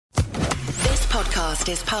podcast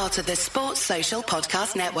is part of the Sports Social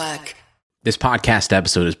Podcast Network. This podcast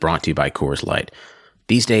episode is brought to you by Coors Light.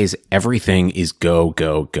 These days, everything is go,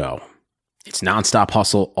 go, go. It's nonstop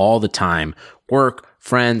hustle all the time. Work,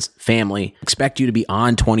 friends, family expect you to be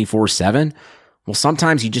on 24/7. Well,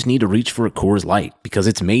 sometimes you just need to reach for a Coors Light because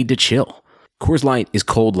it's made to chill. Coors Light is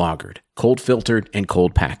cold lagered, cold filtered, and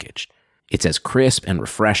cold packaged. It's as crisp and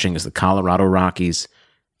refreshing as the Colorado Rockies.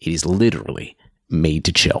 It is literally made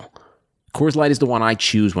to chill. Coors Light is the one I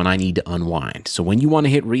choose when I need to unwind. So when you want to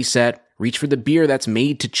hit reset, reach for the beer that's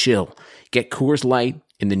made to chill. Get Coors Light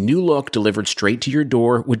in the new look delivered straight to your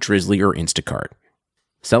door with Drizzly or Instacart.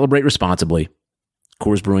 Celebrate responsibly.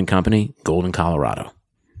 Coors Brewing Company, Golden, Colorado.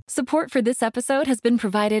 Support for this episode has been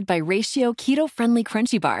provided by Ratio Keto-Friendly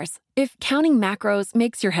Crunchy Bars. If counting macros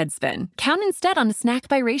makes your head spin, count instead on a snack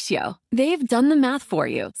by Ratio. They've done the math for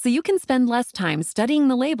you, so you can spend less time studying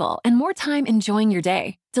the label and more time enjoying your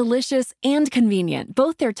day. Delicious and convenient,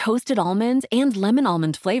 both their toasted almond and lemon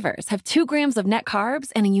almond flavors have 2 grams of net carbs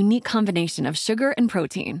and a unique combination of sugar and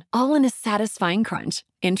protein, all in a satisfying crunch.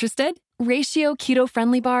 Interested? Ratio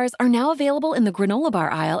Keto-Friendly Bars are now available in the granola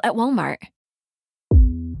bar aisle at Walmart.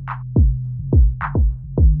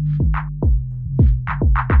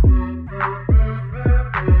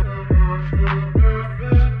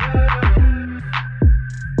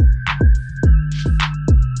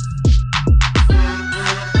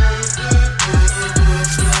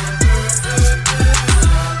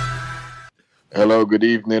 Hello, good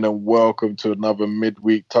evening, and welcome to another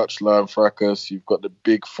midweek touchline fracas. You've got the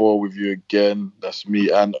big four with you again. That's me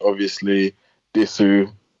and obviously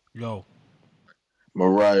Disu. Yo.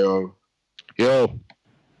 Mariah. Yo.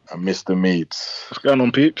 And Mr. Meats. What's going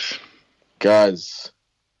on, peeps? Guys,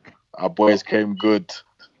 our boys came good.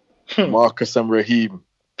 Marcus and Raheem.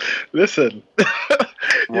 Listen,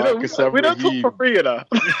 Marcus and we don't talk Raheem. for free, you know.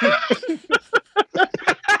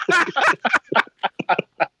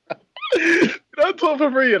 Don't talk for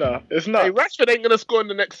free, you know. It's not. Hey, Rashford ain't gonna score in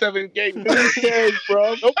the next 7 games. Who cares,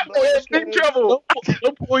 bro? Don't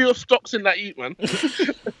put all your stocks in that heat, man.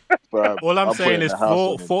 Bro, All I'm saying putting is the house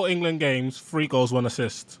on him. four England games, 3 goals, 1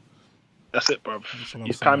 assist. That's it, bro. That's all I'm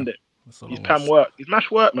He's saying. panned it. That's all He's I panned wanna- work. He's mashed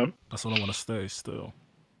work, man. That's all I want to say still.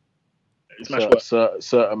 He's mashed work.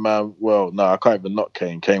 Certain man, well, no, I can't even knock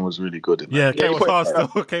Kane. Kane was really good in that. Yeah, Yeah, Kane was hard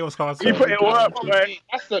still. Kane was hard He still. put it work, man.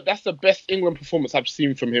 That's the best England performance I've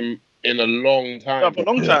seen from him in a long time. For a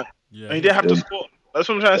long time. Yeah. And he didn't have to score. That's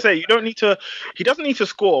what I'm trying to say. You don't need to. He doesn't need to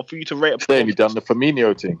score for you to rate a Saying he performance. done the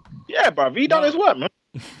Firmino thing. Yeah, bro. He done his work, man.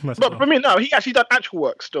 That's But all. for me, no, he actually done actual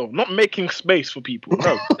work still, not making space for people.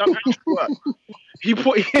 No, he done actual work. He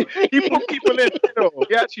put people in still.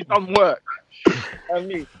 He actually done work. I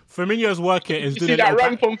mean, Firmino's work here is You doing see a that little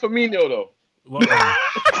run from Firmino though?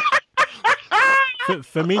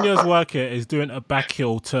 Firmino's work here is doing a back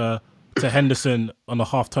heel to Henderson on the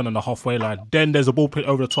half turn on the halfway line. Then there's a ball put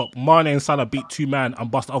over the top. Mane and Salah beat 2 man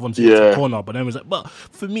and bust off into the corner. But then it was like, but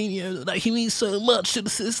Firmino, like, he means so much to the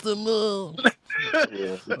system.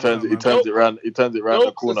 Yeah, he turns it around. He turns it around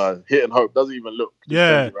the corner. Hit and hope. Doesn't even look. Just Yeah.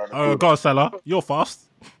 turns it around the corner. Go on, Salah. You're fast.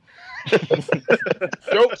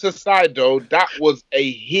 Jokes aside though, that was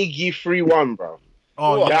a Higgy 3-1, bro.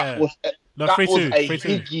 Oh, That yeah. was No, that 3-2, was a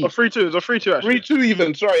 3-2. Higgy a 3-2. It was a 3-2 actually. 3-2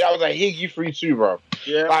 even. Sorry, that was a Higgy 3-2, bro.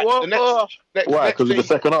 Yeah. Like, Well, the next Why? Because of the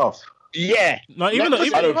second half. Yeah. No, even I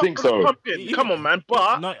don't think so. Come on, man.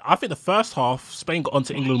 But No, I think the first half Spain got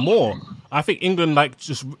onto England more. I think England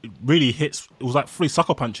just really hits. It was like 3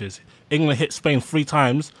 sucker punches. England hit Spain 3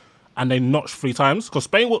 times, and they notched 3 times because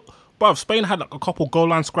Spain had like a couple goal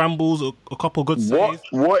line scrambles, a couple good saves.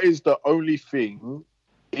 What is the only thing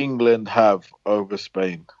England have over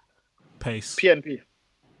Spain? Pace. PNP.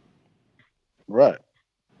 Right.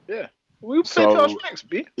 Yeah. We play to our strengths,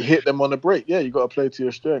 B. Hit them on the break. Yeah, you got to play to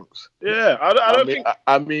your strengths. Yeah, I don't think.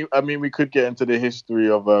 I mean, we could get into the history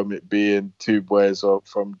of it being 2 boys of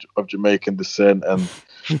Jamaican descent, and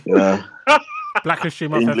Black History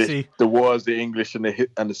Month English, FC. the wars the English and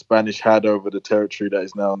the Spanish had over the territory that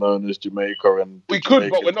is now known as Jamaica, and We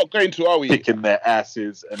could, but we're not going to, are we? kicking their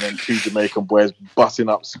asses, and then 2 Jamaican boys busting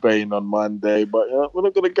up Spain on Monday. But we're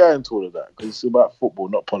not going to go into all of that because it's about football,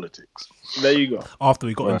 not politics. There you go. After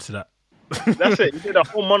we got into that. That's it. You did a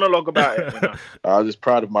whole monologue about it. You know? I'm just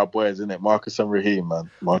proud of my boys, innit? Marcus and Raheem, man.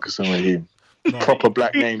 Marcus and Raheem. Proper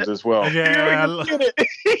black names as well. Yeah,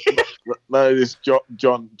 No, this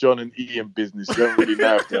John and Ian business. You don't really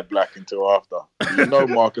know if they're black until after. You know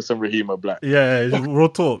Marcus and Raheem are black. yeah, it's real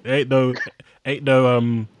talk. Ain't no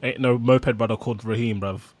moped brother called Raheem,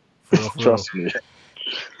 bruv. For real. Trust me.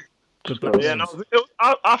 Good black Yeah, names.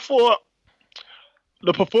 I thought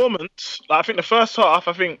the performance. Like, I think the first half.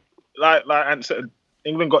 I think like Ant said,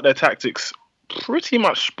 England got their tactics pretty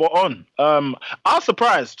much spot on. I was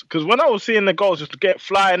surprised because when I was seeing the goals just get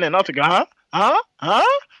flying in, I was thinking,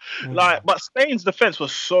 Like, but Spain's defense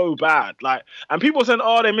was so bad. Like, and people saying,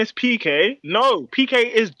 "Oh, they missed PK." No,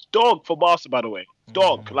 PK is dog for Barca, by the way.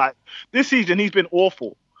 Dog. Like this season, he's been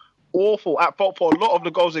awful at fault for a lot of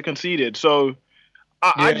the goals they conceded. So,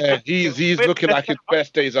 he's looking like his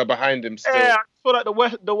best days are behind him still. Yeah, I feel like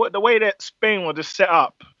the way that Spain was just set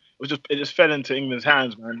up, it just fell into England's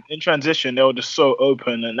hands, man. In transition, they were just so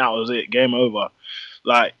open, and that was it. Game over.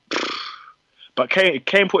 Like, but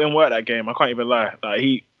Kane put in work that game. I can't even lie.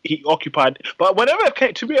 Like he occupied. But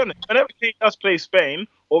to be honest, whenever Kane does play Spain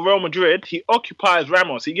or Real Madrid, he occupies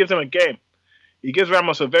Ramos. He gives them a game. He gives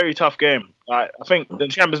Ramos a very tough game. Like, I think the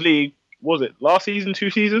Champions League, was it last season, 2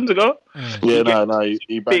 seasons ago? Yeah,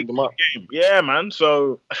 he bagged them up. Game. Yeah, man.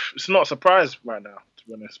 So it's not a surprise right now, to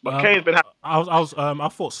be honest. But Kane's been happy. I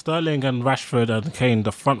thought Sterling and Rashford and Kane,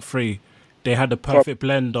 the front three, they had the perfect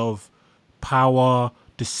blend of power,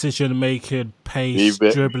 decision making, pace,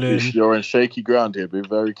 dribbling. You're on shaky ground here. Be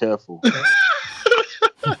very careful.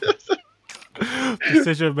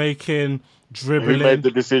 Decision making, dribbling. Who made the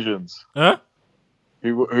decisions? Huh?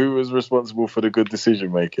 Who was responsible for the good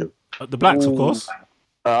decision making? The Blacks, of course.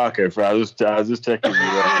 Okay, I was just checking.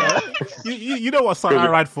 You know what side I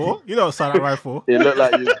ride for? You know what side I ride for? It looked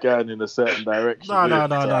like you was going in a certain direction. No.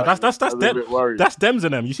 That's them. That's Dems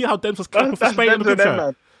and them. You see how Dems was capable for Spain in the group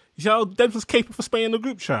chat? You see how Dems was capable for Spain in the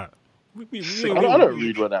group chat? I don't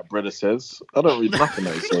read what that brother says. I don't read nothing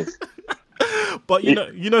that he says. But you know,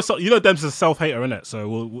 Dems is a self-hater, innit?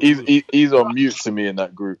 So he's on mute to me in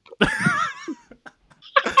that group.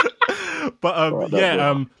 But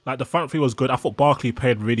like the front three was good. I thought Barkley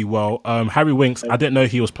played really well. Harry Winks, I didn't know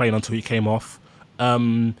he was playing until he came off.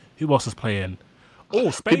 Who else was playing? Oh,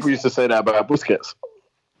 Spain. People used to say that about Busquets.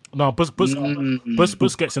 No,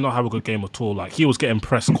 Busquets did not have a good game at all. Like, he was getting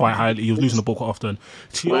pressed quite highly. He was losing the ball quite often.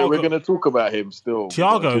 We're going to talk about him still.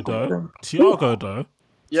 Thiago though.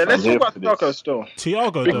 Yeah, let's talk about Thiago still.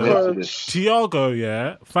 Thiago,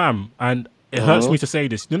 yeah, fam. And it hurts me to say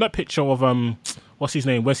this. You know that picture of what's his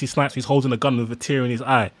name? Wesley Snipes. He's holding a gun with a tear in his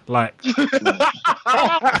eye. Like,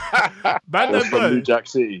 man, from New Jack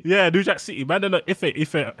City. Yeah, New Jack City. Man, don't know if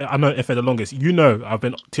I know if the longest. You know,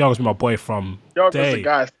 Thiago's been my boy from day. The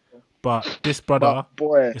guy. But this brother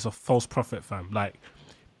is a false prophet, fam. Like,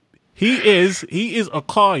 he is a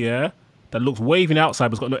car, yeah, that looks waving outside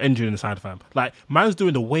but's got no engine inside, fam. Like, man's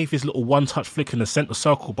doing the waviest little one-touch flick in the centre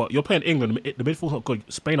circle, but you're playing England, the midfield's not good.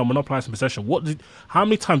 Spain are monopolising possession. How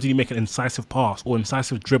many times did he make an incisive pass or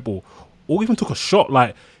incisive dribble or even took a shot?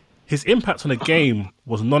 Like, his impact on the game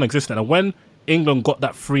was non-existent. And when England got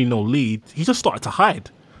that 3-0 lead, he just started to hide.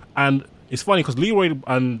 And it's funny because Leroy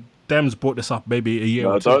and Dems brought this up maybe a year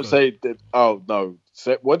or two ago. Don't say that. Oh, no.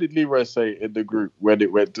 What did Leroy say in the group when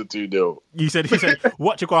it went to 2-0? He said,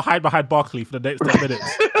 "What, you got to hide behind Barkley for the next 10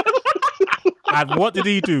 minutes?" And what did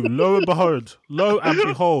he do? Lo and behold,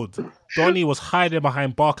 Donny was hiding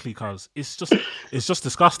behind Barkley, cuz it's just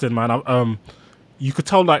disgusting, man. You could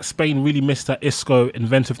tell like Spain really missed that Isco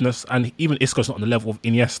inventiveness, and even Isco's not on the level of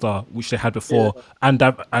Iniesta, which they had before. Yeah.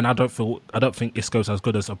 And I don't think Isco's as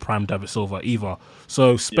good as a prime David Silva either.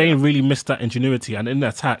 So Spain really missed that ingenuity, and in the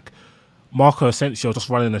attack, Marco Asensio just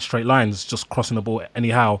running in straight lines, just crossing the ball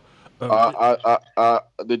anyhow.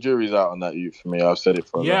 The jury's out on that youth for me. I've said it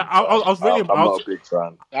for I was really. I'm not a big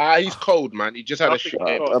fan. He's cold, man. He just had a shit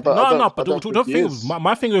game. But the thing is,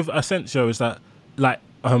 my thing with Asensio is that, like,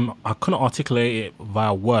 I couldn't articulate it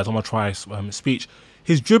via words. I'm gonna try speech.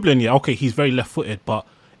 His dribbling, yeah, okay, he's very left-footed, but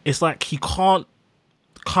it's like he can't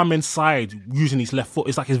come inside using his left foot.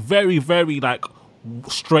 It's like his very, very like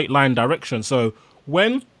straight line direction. So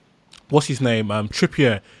when what's his name,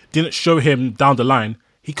 Trippier didn't show him down the line,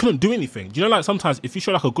 he couldn't do anything. Do you know, like, sometimes if you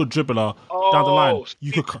show like a good dribbler down the line,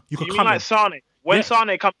 you could come like Sane. When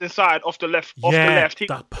Sane comes inside off the left, he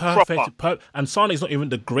that's perfect. And Sane is not even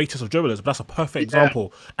the greatest of dribblers, but that's a perfect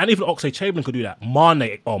example. And even Oxlade-Chamberlain could do that.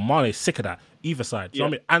 Mane's sick of that. Either side. Do you know what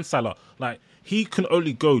I mean? And Salah. Like, he can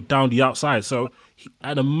only go down the outside. So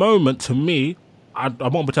at the moment, to me, I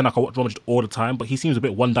won't pretend like I watch Real Madrid all the time, but he seems a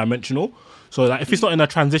bit one-dimensional. So like, if he's not in a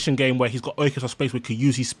transition game where he's got acres of space where he can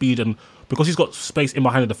use his speed, and because he's got space in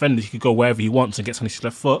behind the defenders, he could go wherever he wants and gets on his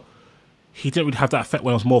left foot. He didn't really have that effect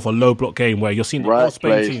when it was more of a low block game where you're seeing the right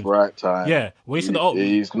Spain place, team. right time. Yeah, when you see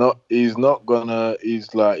the he's not gonna. He's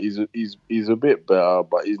a bit better,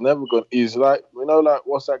 but he's never gonna. He's like, like,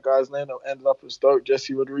 what's that guy's name that ended up at Stoke?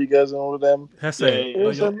 Jesse Rodriguez and all of them.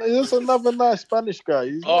 He's another nice Spanish guy.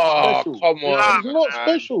 He's not special. Come on, he's not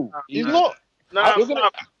special. He's not.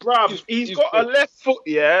 Bruv, he's got a left foot,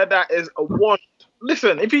 that is a wand.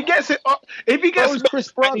 Listen, if he gets it up,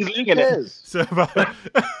 Chris Brown, he's linking it. So,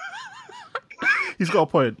 he's got a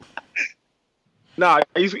point. Nah,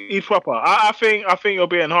 he's proper. I think you're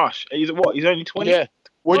being harsh. He's what? He's only 20. Yeah.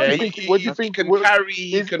 What do you think? He can carry.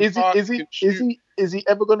 He can pass, is he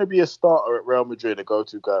ever going to be a starter at Real Madrid, a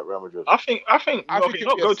go-to guy at Real Madrid? I think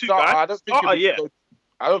not go-to guy.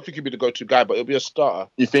 I don't think he'll be the go-to guy, but he'll be a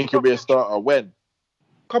starter. You think he'll be a starter when?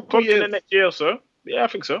 Couple years in the next year or so. Yeah, I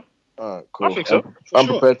think so. All right, cool. I think so. I'm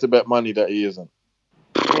prepared to bet money that he isn't.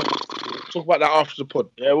 Talk about that after the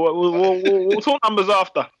pod. Yeah, we'll talk numbers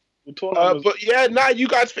after. But yeah, now you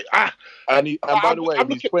guys think. And by the way,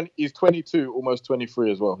 he's 22, almost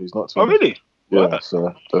 23 as well. He's not 20. Oh, really? Yeah. What?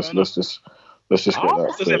 So let's just get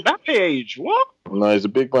that. Does Mbappe age? What? No, he's a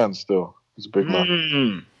big man still. He's a big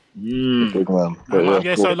man. A big man. But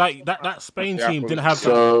Yeah, cool. So like that Spain team didn't have.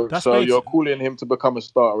 So Spain you're calling him to become a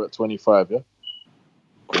starter at 25, yeah?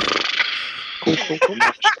 Cool. Should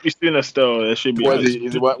be sooner still. There should be.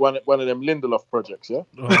 Is it one of them Lindelof projects, yeah?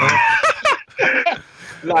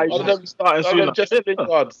 Like starting sooner. Just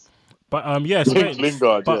Lingards. But yeah, Spain,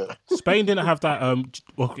 Lingard, Spain didn't have that.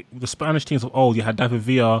 The Spanish teams of old. You had David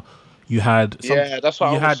Villa. You had that's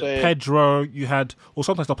what you I was had saying. Pedro. You had, or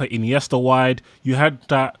sometimes they'll play Iniesta wide. You had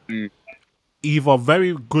that either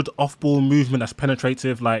very good off-ball movement that's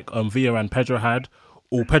penetrative, like Villa and Pedro had,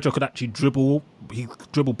 or Pedro could actually dribble. He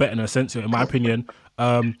dribbled better than Asensio, in my opinion.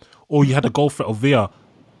 Or you had a goal threat of Villa.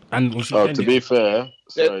 And to be fair,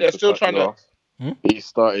 they're still trying to. He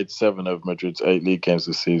started 7 of Madrid's 8 league games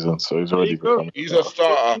this season, so he's already become. He's a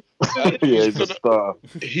starter. He's a starter.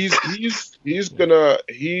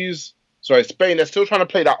 Sorry, Spain. They're still trying to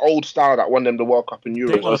play that old style that won them the World Cup in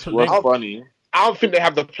Europe. What's funny? I don't think they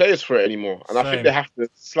have the players for it anymore, and I think they have to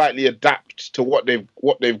slightly adapt to what they've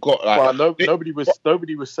got. Like, nobody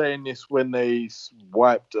was saying this when they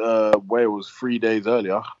wiped Wales 3 days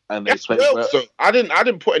earlier, and they played. Wales, though. I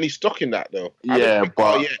didn't put any stock in that though.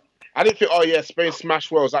 I didn't think, Spain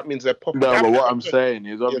smashed Wales. That means they're popping. No, but what I'm saying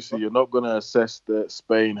is, obviously, you're not going to assess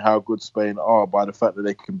how good Spain are by the fact that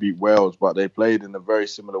they can beat Wales, but they played in a very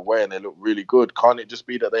similar way and they look really good. Can't it just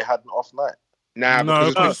be that they had an off night? No,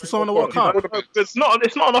 because it's on the World Cup. It's not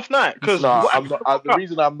an off night. The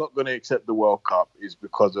reason I'm not going to accept the World Cup is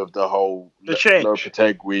because of the whole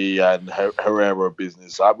Lopetegui and Herrera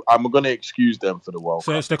business. I'm going to excuse them for the World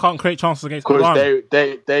Cup. So they can't create chances against Iran.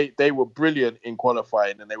 Because they were brilliant in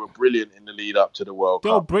qualifying and they were brilliant in the lead up to the World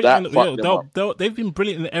Cup. They've been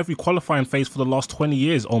brilliant in every qualifying phase for the last 20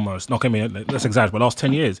 years almost. Okay, let's exaggerate, but last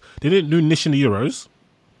 10 years. They didn't do niche in the Euros.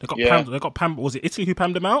 They got pammed. Was it Italy who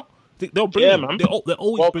pammed them out? They're brilliant. Man. They're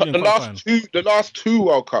always brilliant. The last two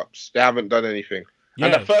World Cups, they haven't done anything. Yeah.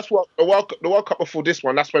 And the World Cup before this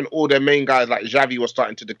one, that's when all their main guys like Xavi were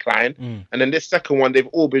starting to decline. And then this second one, they've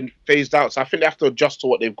all been phased out. So I think they have to adjust to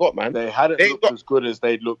what they've got, man. They hadn't looked as good as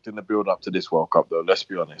they'd looked in the build-up to this World Cup, though. Let's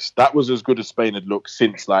be honest. That was as good as Spain had looked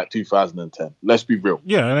since like 2010. Let's be real.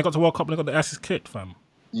 Yeah, and they got to World Cup and they got the asses kicked, fam.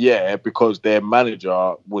 Yeah, because their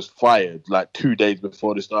manager was fired like 2 days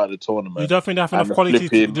before the start of the tournament. You don't think they have enough quality?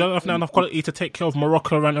 You don't have enough quality to take care of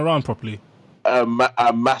Morocco and Iran properly? A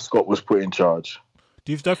mascot was put in charge.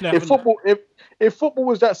 Do you definitely if football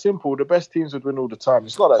was that simple, the best teams would win all the time.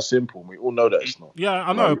 It's not that simple. We all know that it's not. Yeah,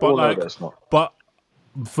 I know, but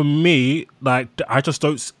for me, like I just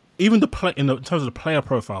don't. Even in terms of the player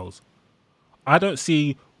profiles, I don't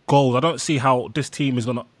see goals. I don't see how this team is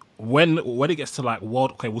gonna. When it gets to like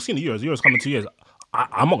world, okay, we'll see in the Euros. Euros come in 2 years.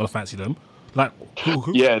 I'm not gonna fancy them. Like,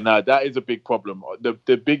 who? Yeah, no, that is a big problem.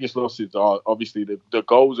 The biggest losses are obviously the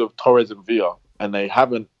goals of Torres and Villa, and they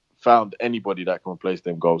haven't found anybody that can replace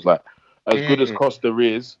them goals. Like, as good as Costa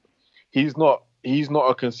is, he's not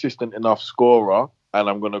a consistent enough scorer, and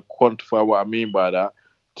I'm gonna quantify what I mean by that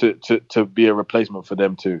to be a replacement for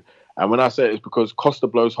them too. And when I say it, it's because Costa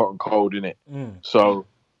blows hot and cold, innit? So.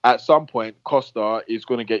 At some point, Costa is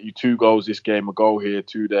going to get you 2 goals this game, a goal here,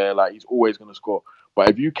 2 there. Like, he's always going to score. But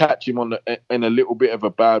if you catch him in a little bit of a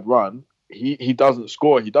bad run, he doesn't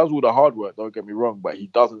score. He does all the hard work, don't get me wrong, but he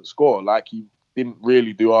doesn't score like he didn't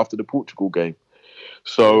really do after the Portugal game.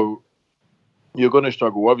 So you're going to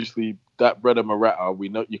struggle. Obviously, that Breda Morata, we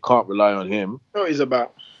know you can't rely on him. What he's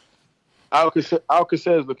about?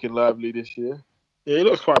 Alcacer is looking lively this year. Yeah, he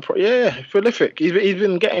looks quite prolific. He's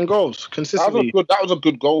been getting goals consistently. That was a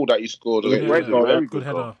good goal that he scored. Very good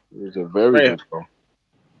header. It was a very good goal.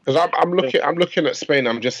 Because I'm looking at Spain.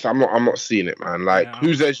 I'm not seeing it, man. Like,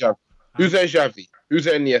 who's their Xavi? Who's their Xavi? Who's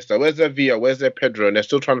their Iniesta? Where's their Villa? Where's their Pedro? And they're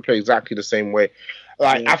still trying to play exactly the same way.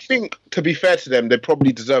 Like, I think, to be fair to them, they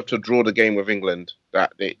probably deserve to draw the game with England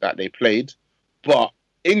that they played. But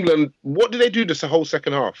England, what did they do this the whole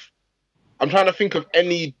second half? I'm trying to think of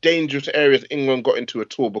any dangerous areas England got into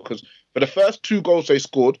at all, because for the first 2 goals they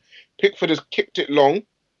scored, Pickford has kicked it long,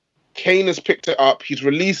 Kane has picked it up, he's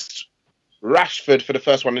released Rashford for the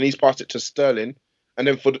first one and he's passed it to Sterling. And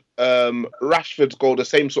then for Rashford's goal, the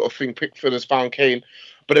same sort of thing, Pickford has found Kane.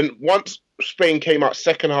 But then once Spain came out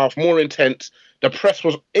second half, more intense, the press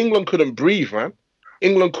was, England couldn't breathe, man.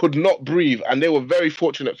 England could not breathe, and they were very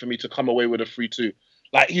fortunate for me to come away with a 3-2.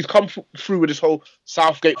 Like, he's come through with his whole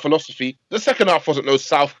Southgate philosophy. The second half wasn't no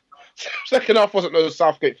Southgate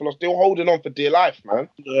philosophy. They were holding on for dear life, man.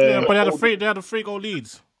 Yeah, but they had a 3-goal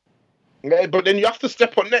leads. Yeah, but then you have to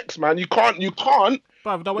step on next, man. You can't.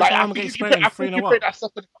 But that went down against Spain 3-0.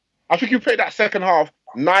 I think you played that second half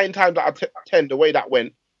 9 times out of 10. The way that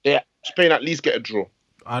went, Spain at least get a draw.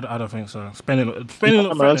 I don't think so. Spain looked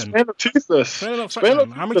threatening. Spain looked toothless.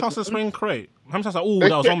 How many chances did Spain create? How many chances? That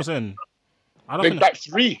was almost in. Like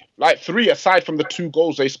three aside from the 2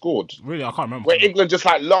 goals they scored. Really, I can't remember. Where England just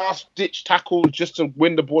like last ditch tackle just to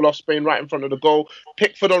win the ball off Spain right in front of the goal.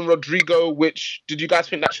 Pickford on Rodrigo, which did you guys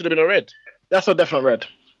think that should have been a red? That's a definite red.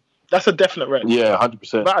 Yeah,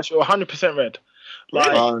 100%. That's 100% red.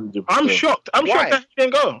 Like, 100%. I'm shocked. I'm shocked that he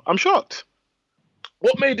didn't go. I'm shocked.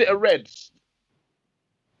 What made it a red?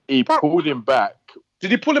 He pulled him back.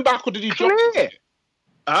 Did he pull him back or did he drop him?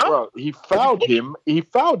 Huh? Bro, he fouled him. He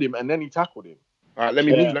fouled him and then he tackled him. All right, let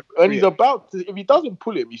me move. And he's about to. If he doesn't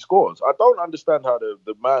pull him, he scores. I don't understand how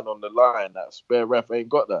the man on the line, that spare ref, ain't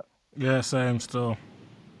got that. Yeah, same still.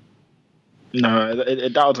 No,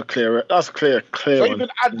 that was a clear. That's a clear So one.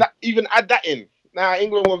 even add that in. Nah,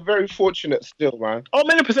 England were very fortunate still, man. Oh,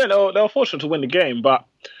 many percent. They were fortunate to win the game, but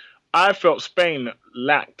I felt Spain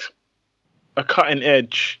lacked a cutting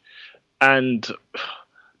edge, and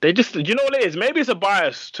they just. You know what it is? Maybe it's a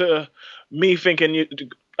bias to me thinking.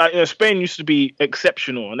 Spain used to be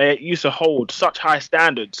exceptional, and they used to hold such high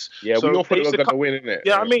standards. Yeah, so we all thought they were going to win, innit?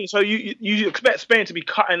 Yeah, I mean, so you expect Spain to be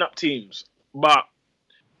cutting up teams, but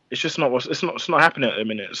it's just not. It's not happening at the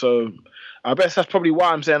minute. So I guess that's probably why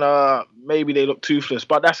I'm saying maybe they look toothless,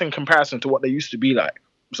 but that's in comparison to what they used to be like.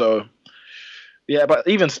 So yeah, but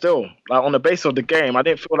even still, like on the base of the game, I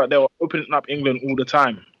didn't feel like they were opening up England all the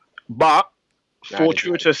time, but.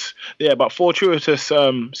 Fortuitous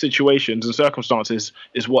situations and circumstances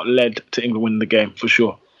is what led to England winning the game for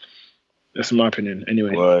sure. That's my opinion,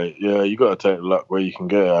 anyway. Right, yeah, you got to take luck where you can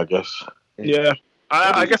get it, I guess. Yeah,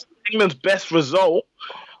 I guess England's best result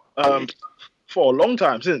for a long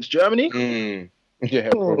time since Germany. Yeah, yeah.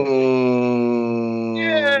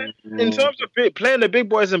 In terms of playing the big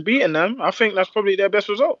boys and beating them, I think that's probably their best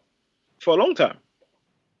result for a long time.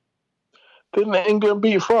 Didn't England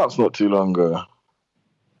beat France not too long ago?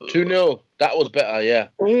 2-0. That was better, yeah.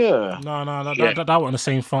 Yeah. No, that wasn't the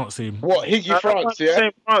same France team. What, Higgy France, yeah?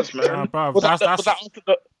 Same France, man. Bruv, Was that was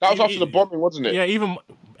after the bombing, wasn't it? Yeah, even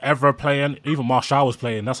Evra playing, even Martial was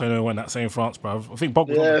playing. That's when they went that same France, bruv. I think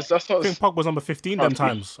Pogba was number 15 them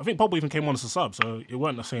times. I think Pogba even came on as a sub, so it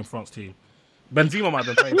weren't the same France team. Benzema might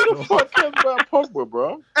have been playing. Who the fuck cares about Pogba,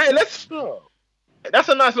 bro? Hey, that's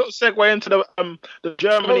a nice little segue into the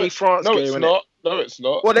Germany-France game. No, it's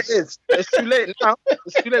not. Well, it is. It's too late now.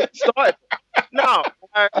 It's too late to start. Now.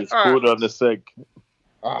 It's good on the seg.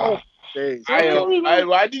 Why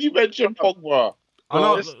did you mention Pogba? I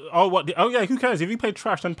know. Yeah, who cares? If you play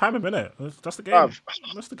trash, then pam him, innit? That's the game.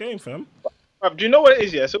 That's the game, fam. Do you know what it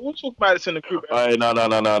is, yeah? So we'll talk about this in the group. No,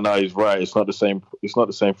 he's right. It's not the same. It's not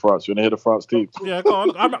the same France. You want to hear the France team? Yeah, go on.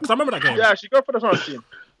 Because I remember that game. Yeah, actually, go for the France team.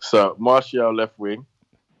 So, Martial left wing,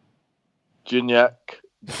 Gignac,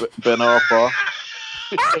 Ben Arfa.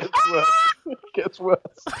 Gets worse.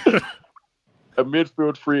 A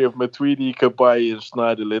midfield three of Matuidi, Cabaye, and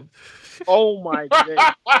Schneiderlin. Oh my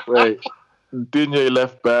god! Wait, Digne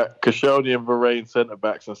left back, Koscielny and Varane centre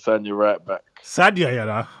backs, and Sanya right back. Sanya, you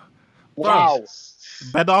know. Wow.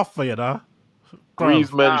 Ben Arfa, you know.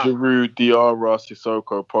 Griezmann, Giroud, Diarra,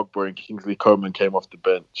 Sissoko, Pogba, and Kingsley Coman came off the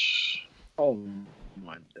bench. Oh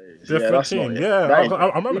my days! Different team.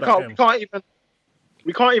 I remember that game.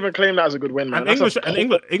 We can't even claim that as a good win, man. And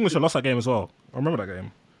English lost that game as well. I remember that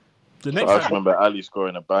game. I just remember Ali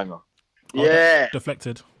scoring a banger. Yeah.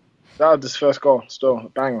 Deflected. That was his first goal. Still, a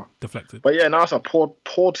banger. Deflected. But yeah, now it's a poor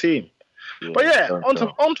team. Yeah, but yeah, onto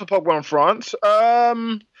Pogba and France.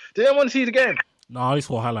 Did anyone see the game? No, I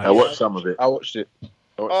saw highlights. I watched some of it. I watched it.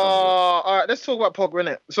 All right, let's talk about Pogba,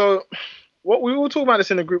 innit? So, what we were talking about this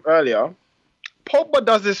in the group earlier. Pogba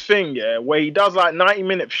does this thing, yeah, where he does like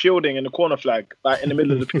 90-minute shielding in the corner flag, like in the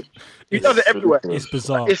middle of the pitch. He does it everywhere. It's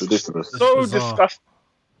bizarre. It's ridiculous. So disgusting.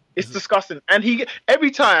 It's disgusting. And every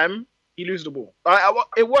time he loses the ball.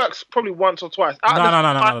 It works probably once or twice.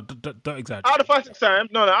 No. Don't exaggerate. Out of 5-6 times,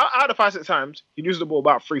 out of 5-6 times, he loses the ball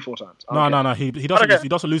about 3-4 times. No. He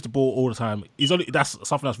doesn't lose the ball all the time. That's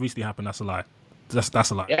something that's recently happened. That's a lie.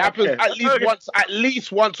 That's a lie. It happens at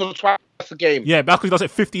least once or twice a game. Yeah, because he does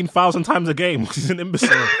it 15,000 times a game. He's an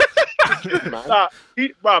imbecile.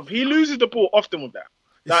 He loses the ball often with that.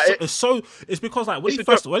 It's because like when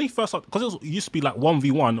he first because it used to be like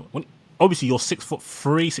 1v1 when obviously you're 6'3",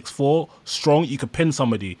 6'4", strong, you could pin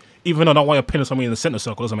somebody. Even though I don't want you pinning somebody in the center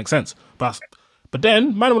circle, doesn't make sense. But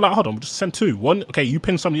then man were like, hold on, we'll just send two. One, okay, you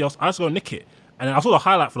pin somebody else, I just go nick it. And then I saw the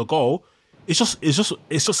highlight for the goal. It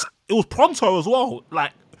was pronto as well.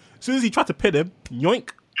 Like as soon as he tried to pin him,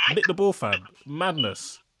 yoink, nick the ball, fam.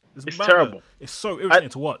 Madness. It's terrible. It's so irritating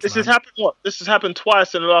to watch. This has happened. This has happened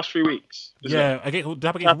twice in the last 3 weeks. Yeah,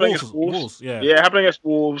 against Wolves. Yeah, happening against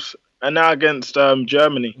Wolves, and now against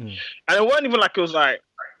Germany. And it wasn't even like it was like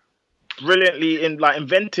brilliantly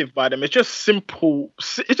inventive by them. It's just simple.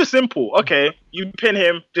 It's just simple. Okay, you pin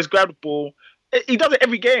him, just grab the ball. He does it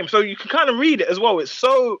every game, so you can kind of read it as well. It's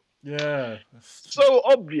so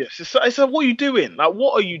obvious. It's like, what are you doing? Like,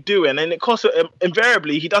 what are you doing? And it costs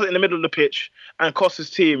invariably. He does it in the middle of the pitch and costs his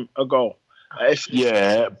team a goal.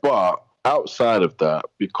 But outside of that,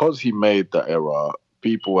 because he made that error,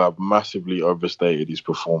 people have massively overstated his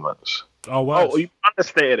performance. Oh wow! Oh, you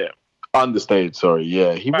understated it. Understated, sorry.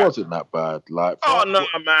 Yeah, he wasn't that bad. Like, nah,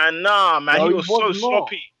 man. No, he was so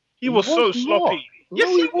sloppy. He was so sloppy. Yes,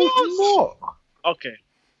 he was. Not. Okay.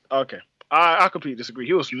 I completely disagree.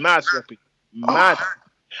 He was mad sloppy. Mad.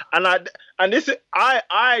 And this is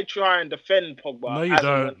I try and defend Pogba.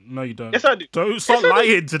 No, you don't. Yes, I do. Don't start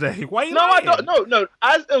lying today. Why are you lying? I don't. No.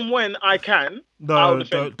 As and when I can. No,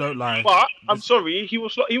 don't lie. But I'm sorry. He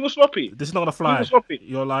was sloppy. This is not gonna fly. He was sloppy.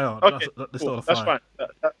 You're a liar. Okay, that's cool. not gonna fly.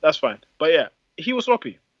 That's fine. That's fine. But yeah, he was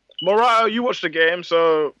sloppy. Morata, you watched the game,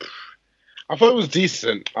 so. I thought it was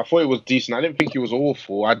decent. I didn't think he was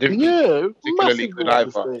awful. I didn't think he was particularly good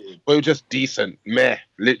either. But it was just decent. Meh.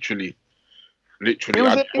 Literally.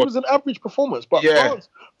 It was an average performance. But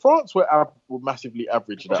France were massively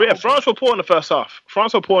average. France were poor in the first half.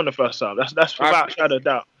 That's without shadow of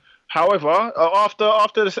doubt. However, after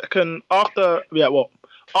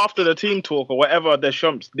the team talk or whatever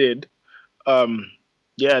Deschamps did,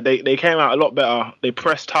 they came out a lot better. They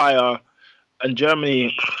pressed higher, and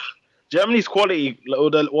Germany's quality,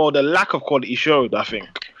 the lack of quality showed, I think.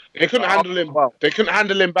 They couldn't handle him. They couldn't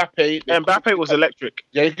handle Mbappe. Mbappe was electric.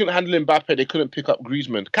 Yeah, they couldn't handle Mbappe. They couldn't pick up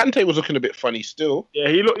Griezmann. Kante was looking a bit funny still. Yeah,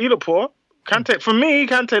 he looked poor. Kante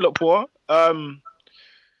looked poor. But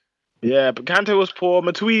Kante was poor.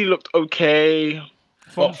 Matuidi looked okay.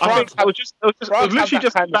 I think it was literally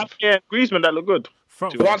just Mbappe and Griezmann that looked good.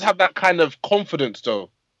 France have that kind of confidence though.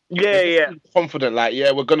 Yeah. Confident, like,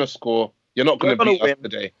 we're gonna score. You're not gonna beat us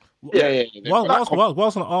today. Yeah. Well, I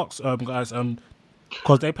was gonna ask, guys,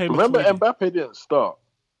 because they played. Remember, Mbappe didn't start.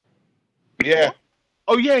 Yeah.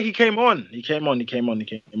 Oh yeah, he came on. He came on. No,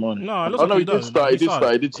 he did start. He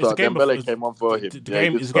did start. Dembele came on for him. It's a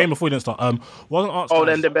game before he didn't start. Wasn't asked. Oh,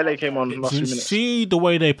 then Dembele came on. Last few minutes. See the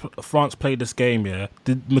way France played this game. Yeah,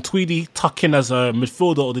 did Matuidi tuck in as a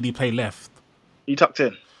midfielder or did he play left? He tucked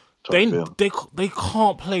in. They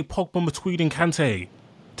can't play Pogba, Matuidi, and Kante.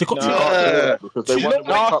 Because they won the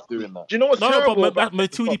World Cup doing that. Do you know what's terrible? But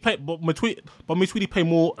Matuidi play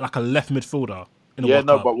more like a left midfielder.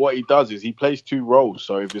 But what he does is he plays two roles.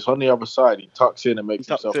 So if it's on the other side, he tucks in and makes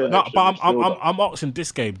himself. I'm asking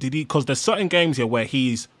this game. Did he? Because there's certain games here where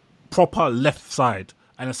he's proper left side,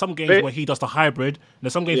 and there's some games where he does the hybrid. And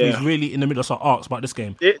there's some games where he's really in the middle. So I asked about this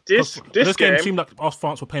game. This game seemed like us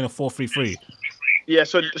France were playing a 4-3-3. Yeah,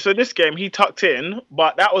 so this game he tucked in,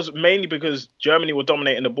 but that was mainly because Germany were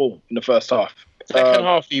dominating the ball in the first half. Second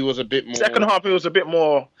half he was a bit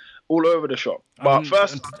more. All over the shop. But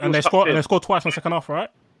they scored twice in the second half, right?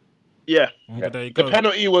 Yeah. There you go.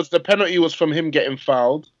 The penalty was from him getting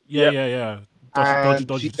fouled. Yeah.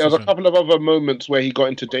 Dodgy there was a couple of other moments where he got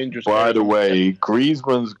into dangerous. By the way,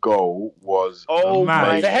 Griezmann's goal was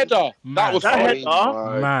the header. That was quality.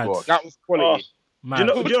 That was quality. Do you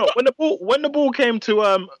know when the ball came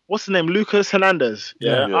to what's the name, Lucas Hernandez?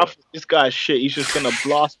 Yeah. After this guy's shit, he's just gonna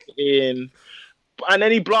blast it in. And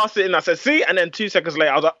then he blasted it in. I said, see? And then 2 seconds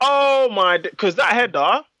later, I was like, oh my... Because that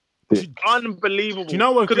header, unbelievable. Do you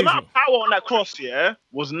know what? Because the amount of power on that cross,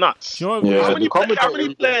 was nuts. Do you know how many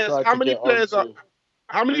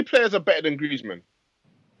players are better than Griezmann?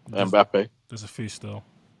 Mbappe. There's a few still.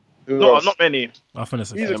 Not many. I think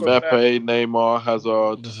there's a few. Mbappe, Neymar,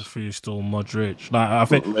 Hazard. There's a few still. Modric. I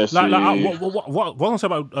think... what I want to say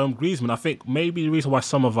about Griezmann, I think maybe the reason why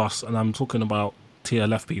some of us, and I'm talking about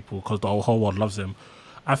TLF people because the whole world loves him.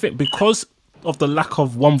 I think because of the lack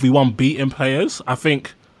of 1v1 beating players, I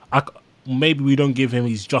think maybe we don't give him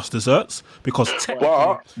his just desserts because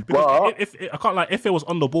technically, if I can't like if it was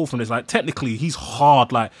on the ball from this, like technically he's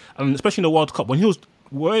hard, like, and especially in the World Cup when he was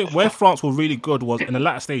where France were really good was in the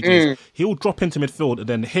latter stages. He will drop into midfield and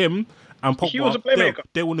then him and Pogba, he was a playmaker.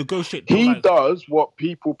 They will negotiate. He does what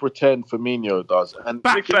people pretend Firmino does, and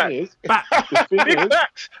Big facts.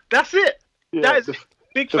 That's it. Yeah, that is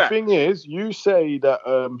big fact. The thing is, you say that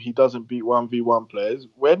he doesn't beat 1v1 players.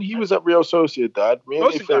 When he was at Real Sociedad, me and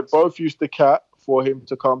Ife both used to cat for him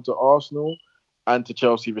to come to Arsenal and to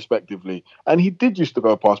Chelsea respectively, and he did used to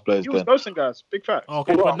go past players. He was ghosting guys. Big fact.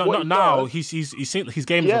 Okay, but not now. He's seen his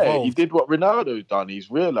game's evolved. He did what Ronaldo's done. He's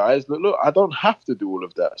realised that look, I don't have to do all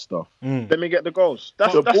of that stuff. Let me get the goals.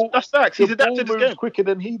 That's facts. He's adapted his game quicker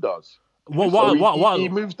than he does. He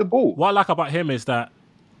moves the ball. What I like about him is that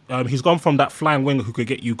he's gone from that flying winger who could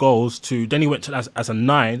get you goals to then he went to as a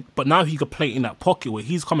 9, but now he could play in that pocket where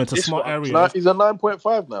he's coming to smart areas. He's a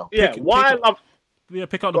 9.5 now. Yeah,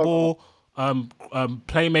 pick up the ball,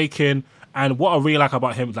 playmaking, and what I really like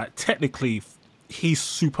about him, like technically, he's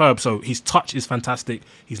superb. So his touch is fantastic,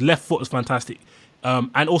 his left foot is fantastic,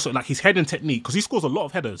 and also like his heading technique because he scores a lot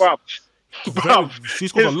of headers. He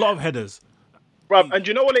scores a lot of headers. Bruv, and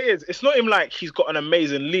you know what it is? It's not him like he's got an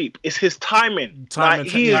amazing leap. It's his timing.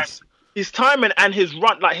 His timing and his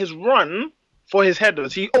run. Like his run for his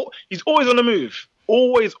headers. He's always on the move.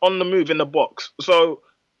 Always on the move in the box. So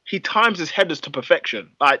he times his headers to perfection.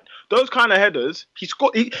 Like those kind of headers, I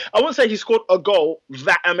wouldn't say he scored a goal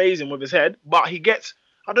that amazing with his head, but he gets,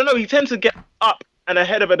 I don't know, he tends to get up and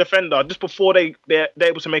ahead of a defender just before they're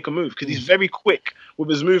able to make a move because he's very quick with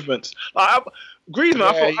his movements. Like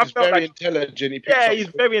Griezmann, he's very intelligent. He's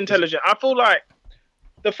very intelligent. I feel like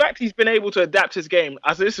the fact he's been able to adapt his game,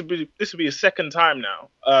 as this will be his second time now,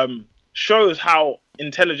 shows how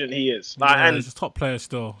intelligent he is. Like, and he's a top player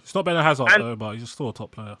still. He's not better Hazard though, but he's still a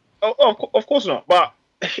top player. Oh, of course not. But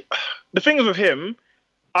the thing is with him,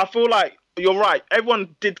 I feel like you're right.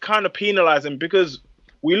 Everyone did kind of penalise him because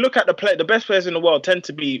we look at the best players in the world tend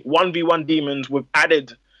to be 1v1 demons with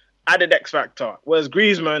added X factor, whereas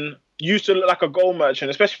Griezmann used to look like a goal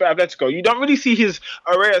merchant, especially for Atletico. You don't really see his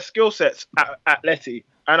array of skill sets at Atleti,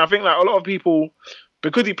 and I think that a lot of people,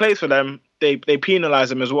 because he plays for them, they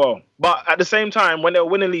penalise him as well. But at the same time, when they were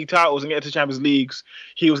winning league titles and getting to Champions Leagues,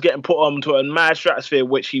 he was getting put onto a mad stratosphere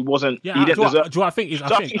which he wasn't. Yeah, he didn't deserve. I think he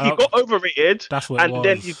got overrated,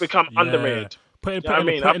 then he's become underrated.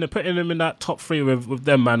 Putting him in that top 3 with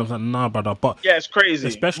them, man, I was like, nah, brother. But yeah, it's crazy.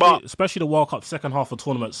 Especially the World Cup second half of the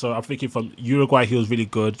tournament. So I'm thinking from Uruguay, he was really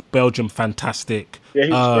good. Belgium, fantastic. Yeah,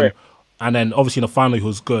 he was great. And then obviously in the final, he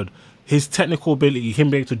was good. His technical ability, him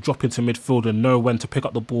being able to drop into midfield and know when to pick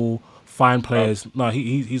up the ball, find players. No,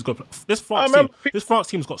 he's good. This France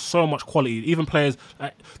team's got so much quality. Even players,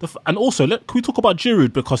 and also can we talk about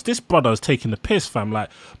Giroud because this brother is taking the piss, fam. Like,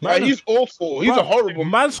 man, he's awful. He's a horrible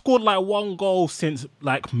man. Scored like 1 goal since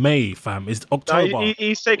like May, fam. It's October.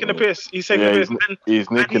 He's taking the piss. He's taking the piss.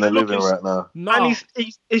 He's nicking a living right now. And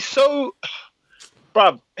he's so,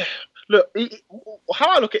 bruv. Look,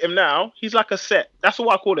 how I look at him now, he's like a set. That's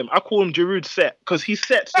what I call him. I call him Giroud set because he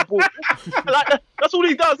sets the ball. That's all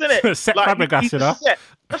he does, isn't it? Set Fabregas, you know?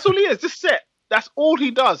 That's all he is. Just set. That's all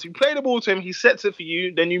he does. You play the ball to him, he sets it for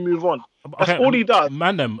you, then you move on. That's all he does.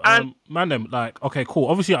 Man them, like, okay, cool.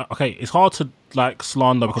 Obviously, okay, it's hard to like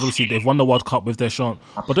slander because obviously they've won the World Cup with Deschamps.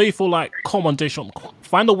 But don't you feel like, come on, Deschamps,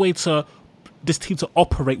 find a way to this team to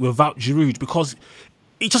operate without Giroud because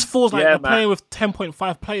it just feels like they're playing with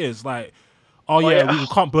 10.5 players. Like, we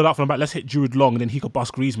can't build up from the back. Let's hit Giroud long, and then he could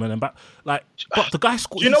bust Griezmann and back. Like, but the guy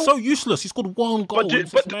scored. He's so useless. He scored 1 goal.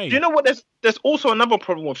 But do you know what? There's also another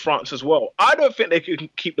problem with France as well. I don't think they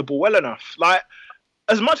can keep the ball well enough. Like,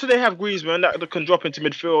 as much as they have Griezmann that can drop into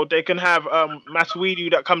midfield, they can have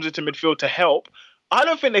Matuidi that comes into midfield to help. I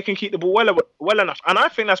don't think they can keep the ball well enough, and I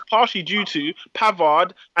think that's partially due to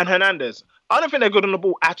Pavard and Hernandez. I don't think they're good on the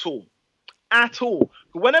ball at all.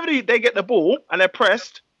 Whenever they get the ball and they're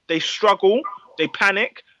pressed, they struggle, they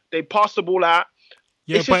panic, they pass the ball out.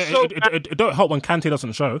 Yeah, but it don't help when Kante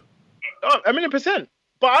doesn't show. 1,000,000%.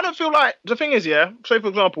 But I don't feel like the thing is, say for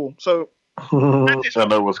example, I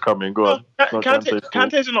know what's coming. Go on.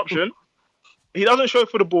 Kante's an option. He doesn't show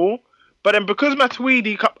for the ball, but then because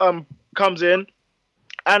Matuidi comes in,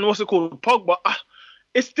 and what's it called, Pogba,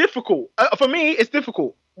 it's difficult. For me, it's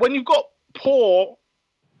difficult when you've got poor.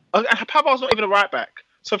 Pavard's not even a right back.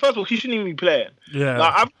 So first of all, he shouldn't even be playing. Yeah.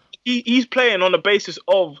 Like, he's playing on the basis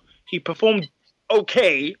of he performed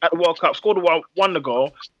okay at the World Cup, scored won the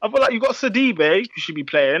goal. I feel like you've got Sidibe, who should be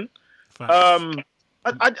playing.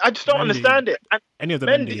 I just don't understand it. And any of the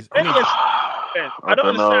Mendy, Mendys. I don't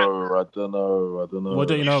understand. I don't know. What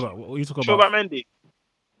don't you know about? What are you talking Sure about? about Mendy?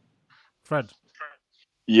 Fred.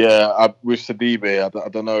 Yeah, with Sidibe, I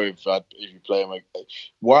don't know if you play him.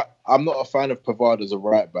 What I'm not a fan of Pavard as a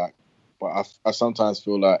right back, but I sometimes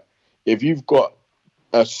feel like if you've got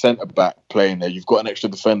a centre back playing there, you've got an extra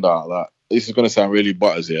defender. Like, this is going to sound really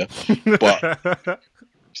butters here, but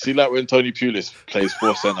see, like when Tony Pulis plays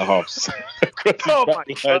 4 centre halves. Oh my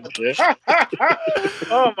god!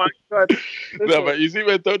 Oh my god! No, but you see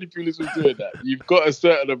when Tony Pulis was doing that, you've got a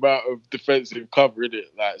certain amount of defensive cover in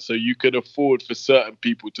it, like so you can afford for certain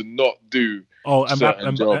people to not do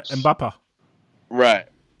certain jobs. Mbappe. Right.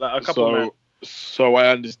 Like a couple so I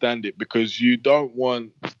understand it because you don't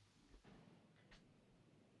want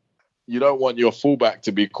your fullback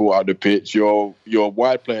to be caught out of the pitch. Your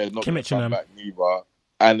wide player is not going to come back neither,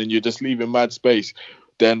 and then you're just leaving mad space.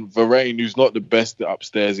 Then Varane, who's not the best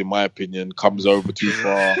upstairs in my opinion, comes over too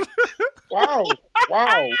far. Wow.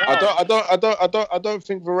 I don't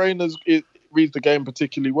think Varane reads the game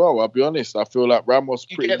particularly well. I'll be honest. I feel like Ramos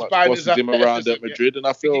pretty much bosses him around at Madrid, and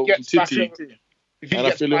I feel Titi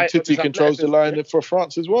controls the line for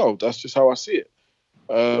France as well. That's just how I see it.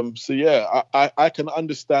 So yeah, I can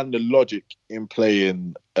understand the logic in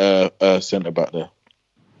playing centre back there.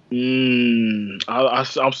 I'm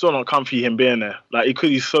still not comfy him being there. Like, because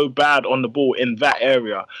he's so bad on the ball in that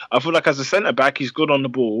area. I feel like as a centre back, he's good on the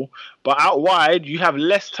ball, but out wide, you have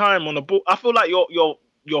less time on the ball. I feel like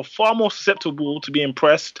you're far more susceptible to being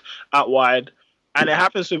pressed out wide, and it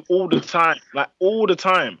happens to him all the time. Like all the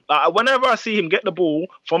time. Like whenever I see him get the ball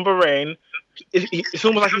from Varane, it's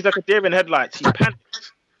almost like he's like a deer in headlights.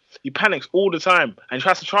 He panics all the time, and he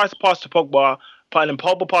tries to pass to Pogba. And then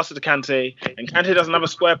Pogba passes to Kante, and Kante doesn't have a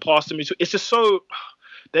square pass to me. So it's just so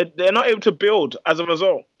they're not able to build as a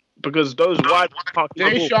result because those wide can't keep the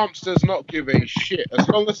ball. Deschamps does not give a shit as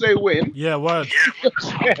long as they win. Yeah, word.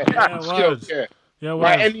 Yeah, word.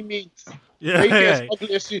 By any means. Yeah. Make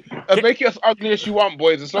it as ugly as you want,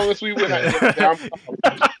 boys. As long as we win, Get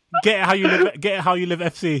it how you live.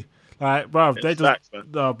 FC. Like, bro, they just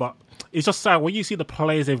no, but it's just sad when you see the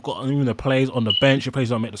players they've got, and even the players on the bench, the players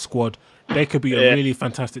that make the squad. They could be a really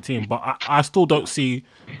fantastic team, but I still don't see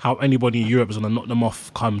how anybody in Europe is going to knock them off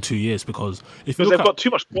come 2 years because they've got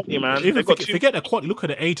too much quality, man. Forget their quality. Look at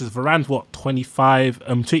the ages. Varane's 25.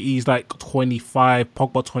 Titi's like 25.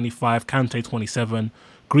 Pogba 25. Kante 27.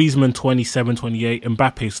 Griezmann 27, 28.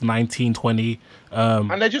 Mbappe's 19, 20.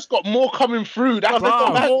 And they just got more coming through. They're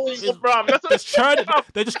just churning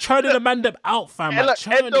the man them out, fam.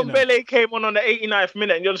 Ndombele came on the 89th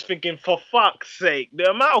minute, and you're just thinking, for fuck's sake, the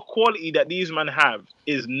amount of quality that these men have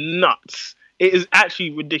is nuts. It is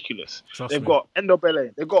actually ridiculous. They've got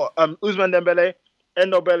Ndombele, they've got Ousmane Dembele,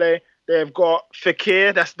 Ndombele, they've got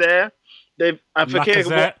Fekir that's there.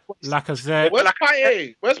 Lacazette. Where's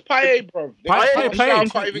Payet? Where's Payet, bro? Payet played. Payet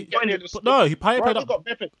played up.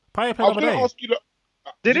 Payet played the other day.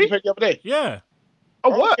 Did he? Play the other day? Yeah.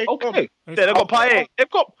 Oh, what? Okay. Yeah, they've got Payet.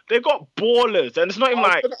 They've got ballers, and it's not even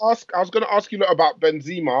like. I was going to ask you about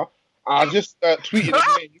Benzema. I just tweeted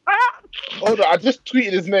his name. Hold on, I just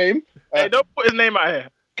tweeted his name. Hey, don't put his name out here.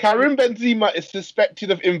 Karim Benzema is suspected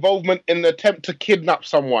of involvement in an attempt to kidnap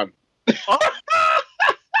someone.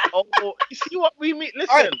 Oh, you see what we mean?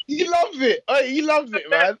 Listen, he loves it. He loves it,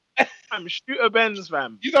 man. I'm Shooter Benz,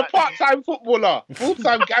 fam. He's a part-time footballer,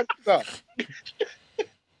 full-time gangster. He's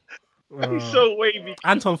so wavy.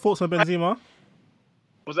 Anton, thoughts on Benzema?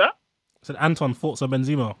 What's that? I said Anton, thoughts on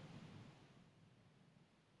Benzema?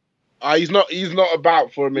 He's not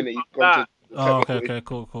about for a minute. Okay,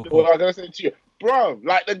 cool. What I'm gonna say to you, bro,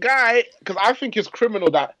 like the guy, because I think it's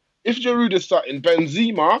criminal that. If Giroud is starting,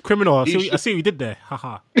 Benzema... Criminal, I see what you did there.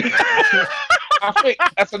 Haha. I think,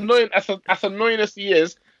 as annoying as he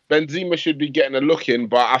is, Benzema should be getting a look in,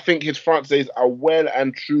 but I think his France days are well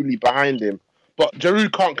and truly behind him. But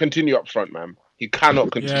Giroud can't continue up front, man. He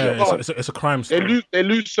cannot continue up front. It's a crime. They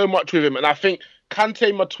lose so much with him, and I think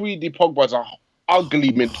Kante, Matuidi, Pogba's a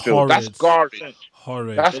ugly midfield. That's garbage.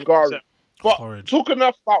 Horrid. That's garbage. But horrid. Talk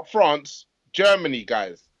enough about France, Germany,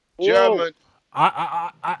 guys. German...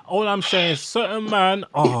 all I'm saying is certain man.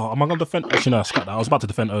 Oh, am I going to defend? Actually, no, scrap that. I was about to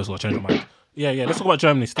defend Ozil. I changed my mind. Yeah. Let's talk about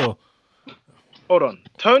Germany still. Hold on,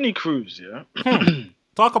 Tony Cruz. Yeah.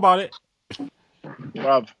 Talk about it.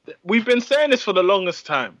 Bruv, we've been saying this for the longest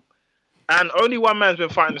time, and only one man's been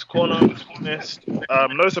fighting this corner. To be honest,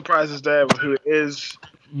 no surprises there with who it is.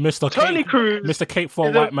 Mr. Tony Cruz, Mr. Cape for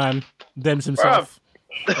white man, Dems himself.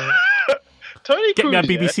 Tony Get Cruz, me on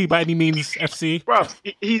BBC by any means, FC. Bro,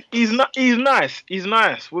 he's nice. He's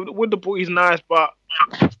nice with the ball. He's nice, but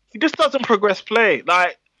he just doesn't progress play.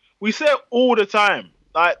 Like we say it all the time.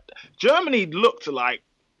 Like Germany looked like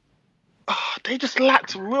they just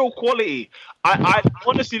lacked real quality. I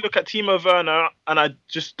honestly look at Timo Werner and I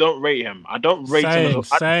just don't rate him. I don't rate him.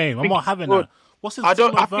 Same. I'm not having that. What's his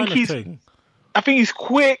Timo Werner thing? I think he's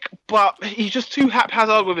quick, but he's just too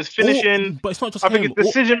haphazard with his finishing. But it's not just I think his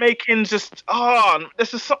decision making just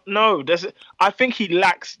this is I think he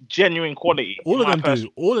lacks genuine quality. All of them do.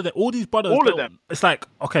 All these brothers. All of them. It's like,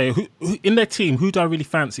 okay, who in their team? Who do I really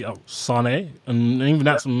fancy? Oh, Sane, and even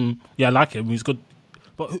that's I like him. He's good.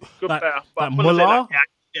 But Muller,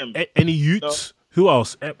 any Utes? No. Who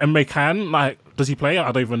else? Emre Can, does he play? I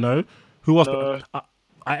don't even know. Who else? No.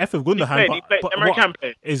 I F with Gundogan, but Emre Can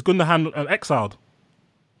play. Is Gundogan exiled?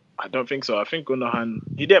 I don't think so. I think Gundogan,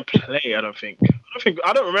 he didn't play. I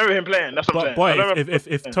don't remember him playing. That's what I'm saying. Boy,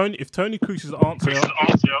 if Tony Kroos is the answer,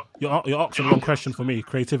 you're asking the wrong question for me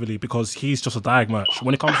creatively, because he's just a diag merch.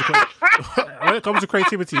 When it comes to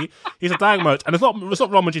creativity, he's a diag merch, and it's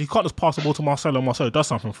not Real Madrid. He can't just pass the ball to Marcelo, and Marcelo does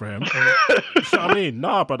something for him. You know what I mean?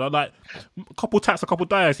 Nah, brother. Like a couple taps, a couple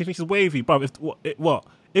dives. He thinks he's wavy, bro.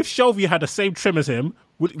 If Shelvey had the same trim as him,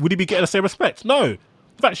 would he be getting the same respect? No. In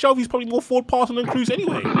fact, Shelvey's probably more forward passing than Kroos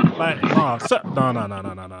anyway. No.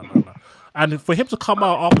 And for him to come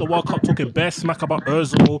out after the World Cup talking bare smack about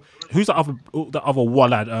Ozil, who's the other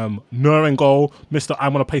one lad? Nurengo, Mr. I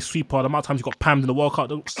want to play sweeper. The amount of times you got pammed in the World Cup,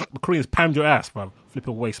 the Koreans pammed your ass, bro.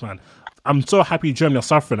 Flipping waste, man. I'm so happy Germany are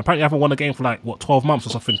suffering. Apparently, I haven't won a game for 12 months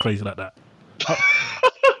or something crazy like that.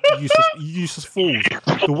 Useless fools.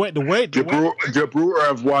 Gibraltar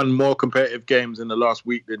have won more competitive games in the last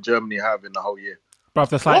week than Germany have in the whole year.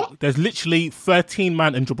 Bruv, there's literally 13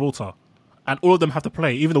 man in Gibraltar, and all of them have to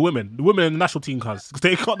play. Even the women in the national team, because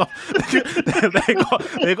they got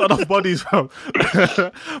enough bodies, bro.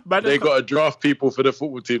 Man, they got to draft people for the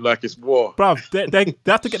football team like it's war, bruv. They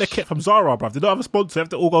have to get their kit from Zara, bruv. They don't have a sponsor. They have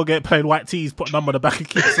to all go get plain white tees, put a number on the back and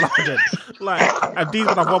keep sliding. And these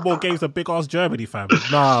have won more games than big ass Germany, fam.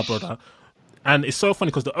 Nah, brother. And it's so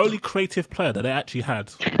funny because the only creative player that they actually had,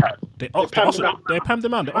 they pammed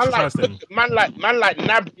him out. They ostracized him. Man like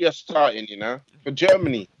Gnabry are starting, for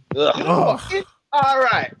Germany. All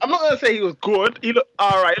right. I'm not gonna say he was good. He looked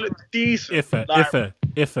all right. He looked decent. Ife.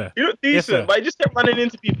 He looked decent, but he just kept running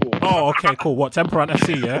into people. Oh, okay, cool. What, Temperance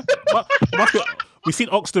FC? Yeah. We've seen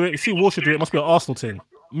Ox do it. We've seen Wilshere do it. It must be an Arsenal thing.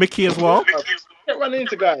 Mickey as well. Kept running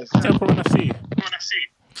into guys. Temperance FC.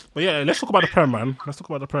 But yeah, let's talk about the Prem, man. Let's talk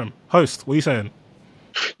about the Prem. Host, what are you saying?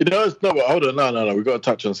 Hold on, no. We've got to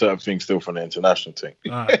touch on certain things still from the international thing.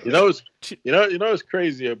 Right. You know what's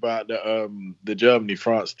crazy about the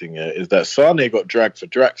Germany-France thing, is that Sane got dragged for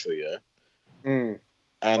Draxler, and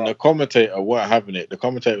the commentator weren't having it. The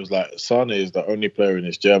commentator was like, Sane is the only player in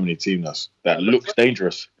this Germany team that looks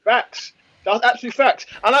dangerous. Facts. That was actually facts.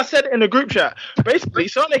 And I said it in the group chat. Basically,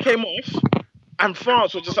 Sane came off, and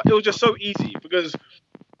France was just so easy, because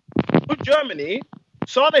with Germany,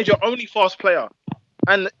 Sane's your only fast player.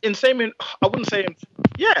 And I'd say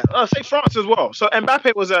France as well. So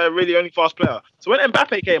Mbappe was a really only fast player. So when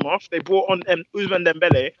Mbappe came off, they brought on Ousmane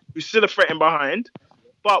Dembele, who's still a threat in behind.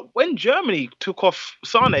 But when Germany took off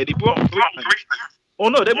Sane, they brought on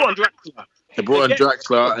they brought on Draxler. They brought on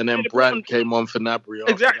Draxler, and then Brandt came on for Gnabry.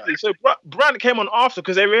 Exactly. So Brandt came on after,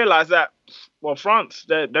 because they realised that, France,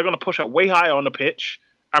 they're going to push up way higher on the pitch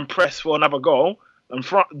and press for another goal. And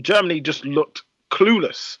Germany just looked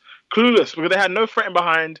clueless because they had no threat in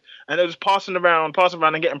behind, and they were just passing around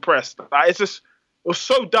and getting pressed. It was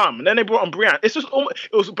so dumb. And then they brought on Briand. It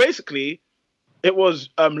was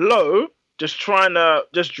Lowe just trying to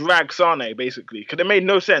just drag Sane, basically, because it made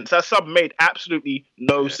no sense. That sub made absolutely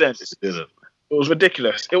no sense. It didn't. It was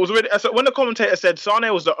ridiculous. It was really, so when the commentator said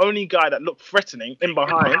Sane was the only guy that looked threatening in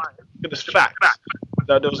behind, it was facts.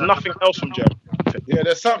 There was nothing else from Germany. Yeah,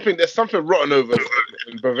 there's something rotten over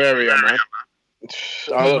in Bavaria, man.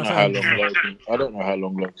 I don't know how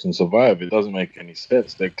long Lowe can survive. It doesn't make any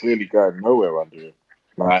sense. They're clearly going nowhere under him.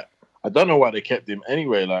 I don't know why they kept him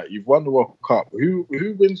anyway. You've won the World Cup. Who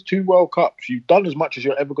wins 2 World Cups? You've done as much as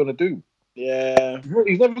you're ever going to do. Yeah,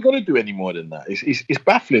 he's never going to do any more than that. It's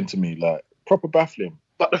baffling to me, proper baffling.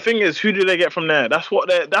 But the thing is, who do they get from there? That's what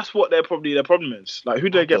their problem is. Who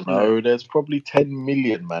do they get from there? There's probably 10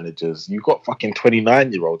 million managers. You've got fucking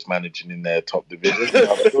 29-year-olds managing in their top division.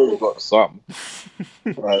 I'm sure you've got some.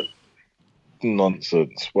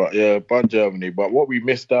 Nonsense. But yeah, by Germany. But what we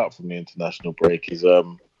missed out from the international break is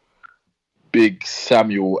big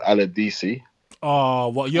Samuel Aladisi. Oh,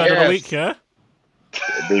 what, you had a week, yeah?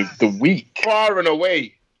 The week. Far and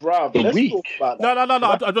away. Bruv, let's week. talk about that. No.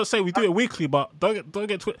 I'm not saying we do it weekly, but don't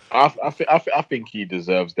get to it. I think he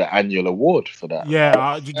deserves the annual award for that.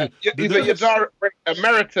 Yeah, He's a Yadar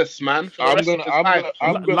emeritus, man.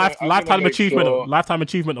 Lifetime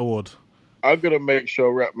achievement award. I'm gonna make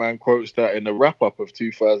sure Rapman quotes that in the wrap up of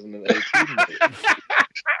 2018.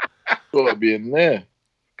 Gotta be in there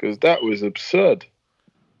because that was absurd.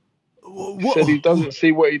 He said he doesn't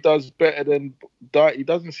see what he does better than Dyer. He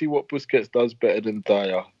doesn't see what Busquets does better than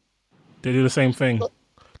Dyer. They do the same thing. Do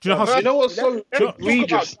you know how? You know what's so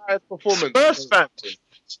egregious? Spurs fans.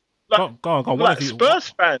 Go on. Like,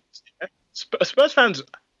 Spurs fans,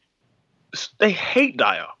 they hate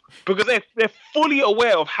Dyer because they're fully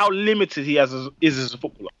aware of how limited he is as a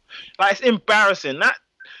footballer. Like, it's embarrassing.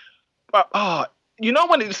 You know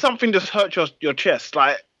when something just hurts your chest?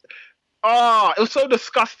 Like, it was so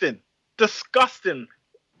disgusting.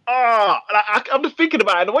 I'm just thinking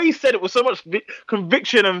about it. The way he said it was so much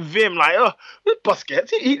conviction and vim. Like,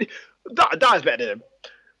 Busquets, Dyer's better than him.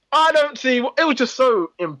 I don't see. It was just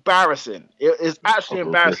so embarrassing. It is actually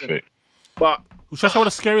embarrassing. Horrific. But should I say what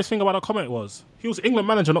the scariest thing about that comment was? He was England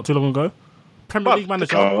manager not too long ago. Premier League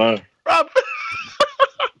manager.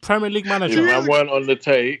 Premier League manager. If I weren't on the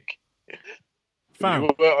take, Fam. if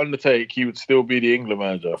he weren't on the take, he would still be the England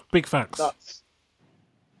manager. Big facts.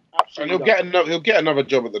 And he'll get another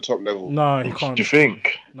job at the top level. No, he can't. Do you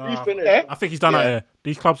think? No, I think he's done out here.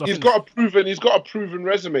 These clubs. He's got a proven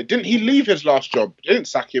resume. Didn't he leave his last job? Didn't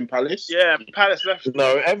sack him, Palace? Yeah, Palace left.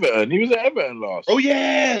 No, Everton. He was at Everton last. Oh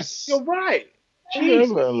yes, You're right.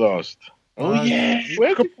 Everton last. Oh yeah.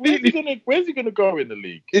 Where's he gonna go in the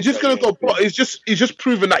league? He's just gonna go. He's just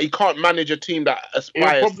proven that he can't manage a team that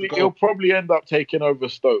aspires. He'll probably end up taking over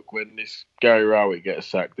Stoke when this Gary Rowett gets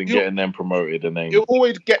sacked and getting them promoted, and then he'll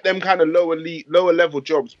always get them kind of lower level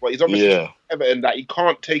jobs. But he's obviously Everton that he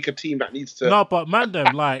can't take a team that needs to. No, but man,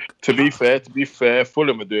 them like. To be fair,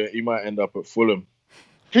 Fulham are doing it. He might end up at Fulham.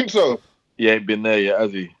 Think so? He ain't been there yet,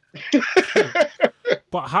 has he?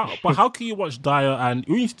 But how can you watch Dyer and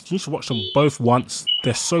you need to watch them both once?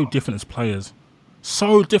 They're so different as players.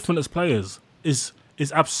 Is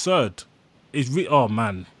absurd. Oh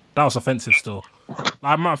man, that was offensive still.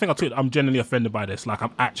 I think I told you, I'm genuinely offended by this. Like,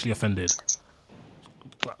 I'm actually offended.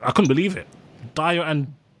 I couldn't believe it. Dyer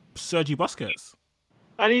and Sergi Busquets.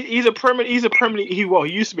 And he's a Premier League. He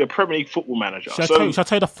used to be a Premier League football manager. Should I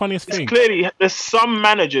tell you the funniest thing? Clearly, there's some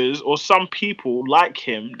managers or some people like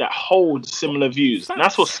him that hold similar views. And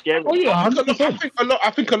that's what's scary. Oh yeah, I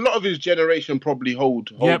think a lot of his generation probably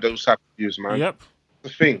hold those type of views, man. Yep. The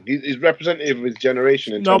thing, he's representative of his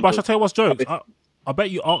generation. No, but I tell you what's jokes. I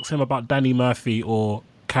bet you ask him about Danny Murphy or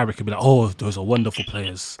Carrick and be like, "Oh, those are wonderful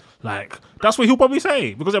players." Like, that's what he'll probably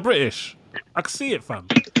say because they're British. I can see it, fam.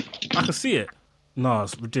 I can see it. No,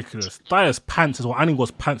 it's ridiculous. Dyer's pants as well.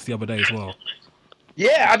 Anning's pants the other day as well.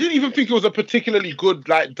 Yeah, I didn't even think it was a particularly good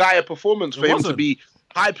Dyer performance for him to be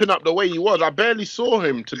hyping up the way he was. I barely saw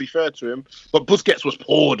him, to be fair to him. But Busquets was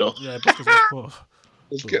poor, though. Yeah, Busquets was poor.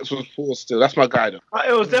 Busquets was poor still. That's my guy, though.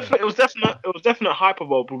 It was definite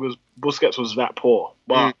hyperbole because Busquets was that poor.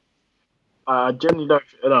 But I generally don't.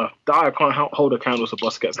 Dyer can't hold a candle to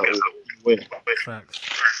Busquets at all. Win. Facts.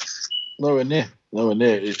 Nowhere near.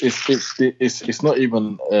 It's not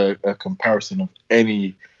even a comparison of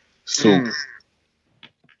any sort.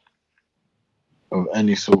 Of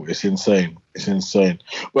any sort. It's insane.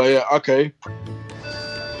 But yeah, okay.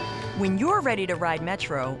 When you're ready to ride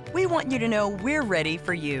Metro, we want you to know we're ready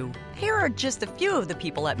for you. Here are just a few of the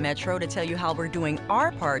people at Metro to tell you how we're doing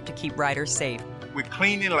our part to keep riders safe. We're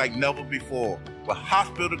cleaning like never before with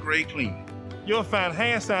hospital-grade cleaning. You'll find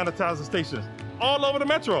hand sanitizer stations all over the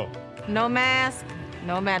Metro. No mask,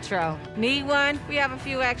 no Metro. Need one? We have a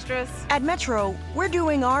few extras. At Metro, we're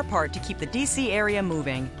doing our part to keep the DC area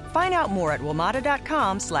moving. Find out more at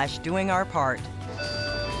WMATA.com/doingourpart.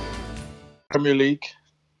 Premier League.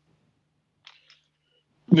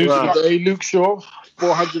 News of the day, Luke Shaw,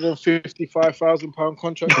 £455,000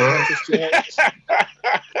 contract.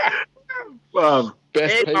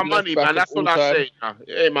 Best it ain't my money, man. That's all I say.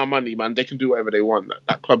 It ain't my money, man. They can do whatever they want.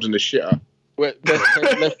 That club's in the shitter.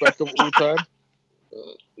 Best left back of all time.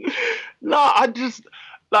 No, I just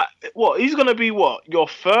what? He's gonna be what? Your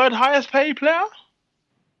third highest paid player?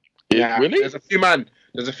 Yeah, really? There's a few man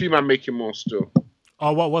making more still.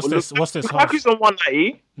 Oh, what's this? Lukaku's on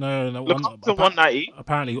 190. No. Lukaku's on 190.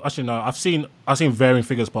 Apparently, actually no. I've seen varying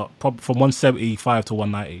figures, but probably from 175 to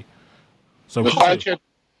 190. So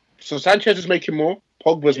Sanchez is making more.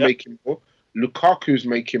 Pogba's making more. Lukaku's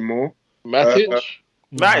making more. Matic?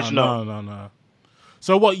 No.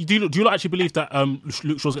 So what do you actually believe that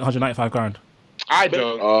Luke Shaw's getting 195 grand? I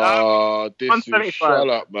don't. Shut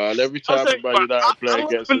up, man. Every time a Man United player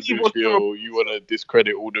gets a new deal, you want to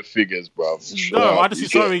discredit all the figures, bro. No, I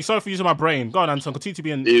just sorry for using my brain. Go on, Anton. Continue to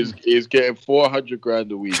be in. Is getting 400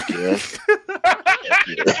 grand a week, yeah.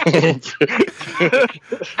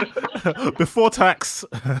 Before tax.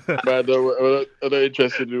 Man, I'm not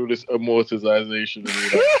interested in all this amortization and all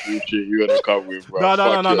that shit you're gonna come with, bro.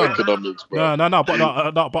 No. Economics, bro. No.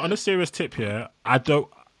 But on a serious tip here, I don't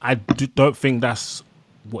think that's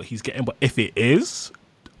what he's getting. But if it is,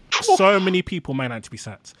 so many people might need to be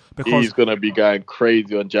sacked because he's gonna be going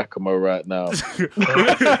crazy on Giacomo right now.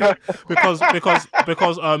 because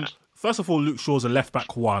first of all, Luke Shaw's a left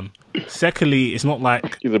back one. Secondly, it's not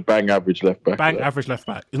like he's a bang average left back. Average left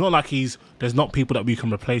back. It's not like there's not people that we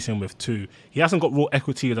can replace him with too. He hasn't got real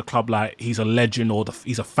equity at the club like he's a legend or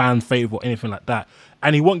he's a fan favourite or anything like that.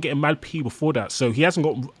 And he won't get a mad P before that. So he hasn't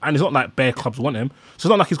got, and it's not like bare clubs want him. So it's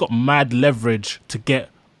not like he's got mad leverage to get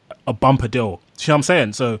a bumper deal. See what I'm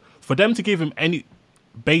saying? So for them to give him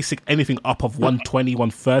anything up of 120,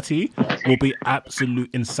 130 will be absolute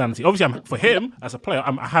insanity. Obviously, for him as a player,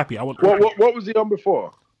 I'm happy. I want. What was he on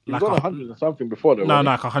before? He was on 100 and something before, though. No,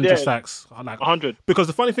 like 100 stacks. Like 100. Because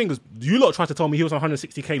the funny thing is, you lot tried to tell me he was on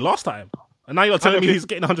 160k last time, and now you're telling me he's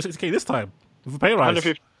getting 160k this time with a pay rise.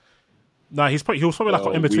 150. No, he was probably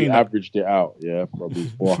like in between. We averaged it out, yeah, probably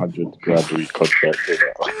 400 grand a week contract.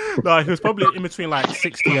 No, he was probably in between like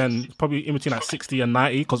 60 and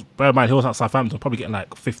 90. Because bear in mind, he was at Southampton, probably getting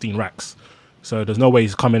like 15 racks. So there's no way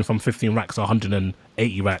he's coming from 15 racks to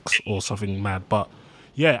 180 racks or something mad. But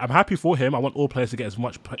yeah, I'm happy for him. I want all players to get as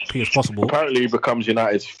much P as possible. Apparently, he becomes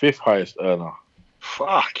United's 5th highest earner.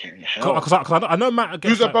 Fucking hell. Because I know Matt.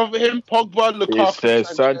 Who's above him? Pogba, Lukaku. It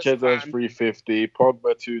says Sanchez earns 350,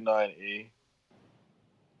 Pogba 290.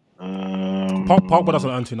 Pogba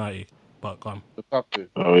doesn't earn 290, but go on.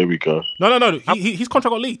 Oh, here we go. No. His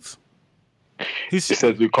contract got leaked. It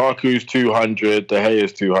says Lukaku's 200, De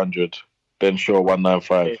Gea's 200, then Shaw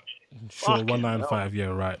 195. Sure, 195. Yeah,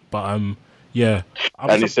 right. But yeah.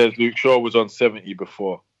 And it says Luke Shaw was on 70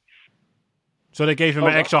 before. So they gave him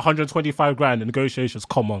an extra 125 grand in negotiations.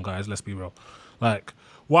 Come on, guys, let's be real. Like,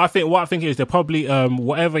 what I think is they're probably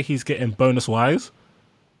whatever he's getting bonus wise,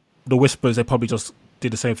 the whispers they probably just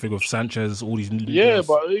did the same thing with Sanchez. All these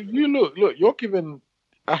but if you look, you're giving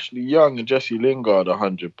Ashley Young and Jesse Lingard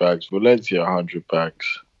 100 bags, Valencia 100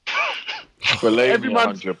 bags, Fellaini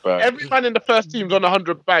 100 bags. Every man in the first team's on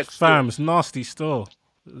 100 bags. Fam, it's nasty still.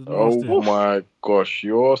 Oh my gosh,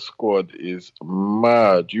 your squad is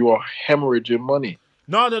mad. You are hemorrhaging money.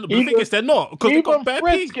 No, the thing is they're not because they got bad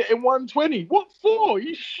Fred's getting 120. What for?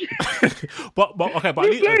 You shit. but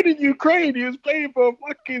he played in Ukraine. He was playing for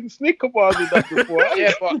fucking Snicker bars in that before.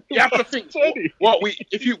 Yeah, but you have to think.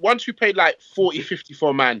 Once we paid like 40, 50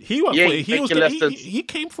 for a man, he came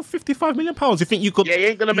for £55 million. You think you could? Yeah, he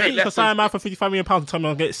ain't gonna make less. You sign a man for £55 million and tell me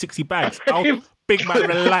I'll get 60 bags. Big man,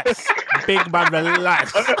 relax.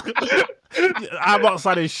 I'm not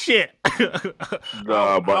signing shit.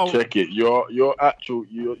 Nah, but check it. You're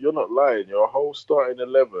not lying. Your whole starting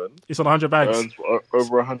 11. It's on 100 bags. Earns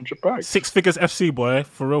over 100 bags. 6 figures FC, boy.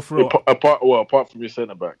 For real. Apart from your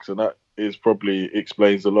centre backs, and that is probably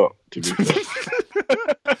explains a lot. To be fair.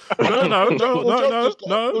 No.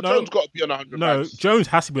 Jones got to be on 100 bags. Jones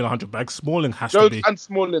has to be on 100 bags. Smalling has to be. Jones and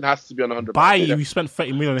Smalling has to be on 100 bags. Bailly, we spent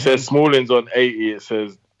 30 million. It says Smalling's on 80. It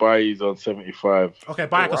says Bailly's on 75. Okay,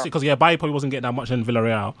 Bailly, because Bailly probably wasn't getting that much in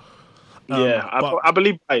Villarreal. I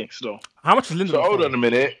believe Bailly still. How much is Lindelof? So hold on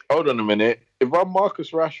a minute. If I'm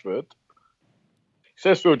Marcus Rashford, it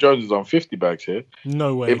says Phil Jones is on 50 bags here.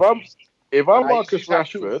 No way. If I'm Marcus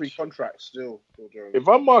Rashford, contract still. If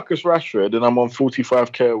I'm Marcus Rashford and I'm on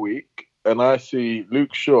 45k a week, and I see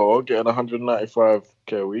Luke Shaw getting 195k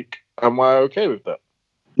a week, am I okay with that?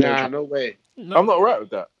 Nah, no way. No. I'm not right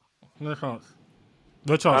with that. No chance.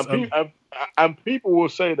 And people will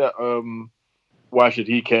say that why should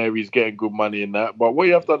he care? He's getting good money in that. But what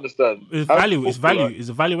you have to understand, it's value. It's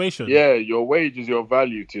a valuation. Yeah, your wage is your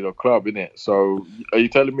value to the club, innit? So are you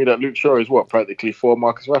telling me that Luke Shaw is practically 4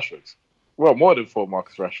 Marcus Rashfords? Well, more than 4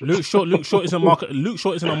 Marcus Rashford. Luke Shaw isn't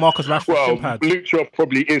a Marcus Rashford. Well, Luke Shaw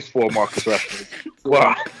probably is 4 Marcus Rashford.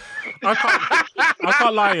 Wow. I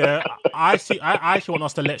can't lie. Yeah, I actually want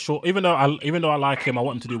us to let Shaw. Even though I like him, I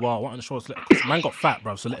want him to do well. I want Shaw to let. Man got fat,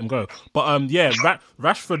 bro. So let him go. But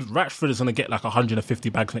Rashford is gonna get like 150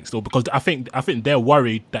 bags next door because I think they're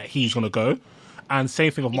worried that he's gonna go. And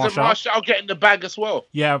same thing with Martial. Martial getting the bag as well.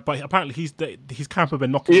 Yeah, but apparently he's camp have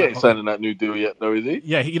been knocking. He ain't signing that new deal yet, though, is he?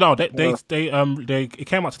 Yeah, it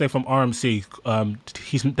came out today from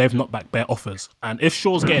RMC. They've knocked back bare offers, and if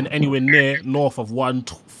Shaw's getting anywhere near north of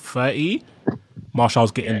 130,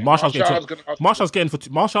 Martial's getting. If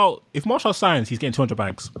Martial signs, he's getting 200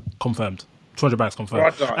 bags confirmed. 200 bags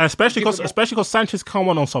confirmed. And especially because Sanchez come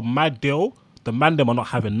on some mad deal. The Mandem are not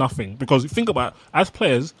having nothing, because think about it, as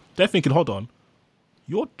players, they're thinking, hold on,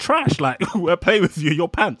 you're trash. Like, we're playing with you, your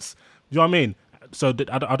pants. Do you know what I mean? So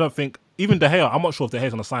I don't think even De Gea. I'm not sure if De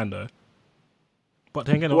Gea's on a sign though. But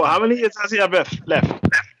then again, how many years does he have left?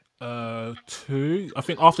 2. I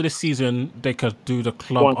think after this season they could do the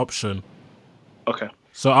club option. Okay.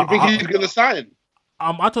 So you think he's going to sign?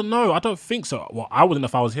 I don't know. I don't think so. Well, I wouldn't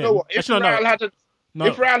if I was him. No,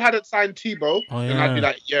 if Real hadn't signed Thibaut, then I'd be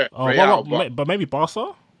like, but maybe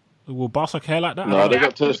Barca. Will Barca care like that? No, they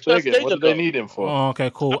got Ter Stegen. What do they need him for? Oh, okay,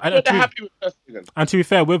 cool. They're happy with Ter Stegen. And to be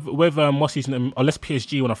fair, with what's his name, unless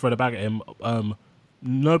PSG want to throw the bag at him,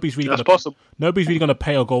 nobody's really going to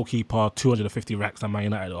pay a goalkeeper 250 racks that Man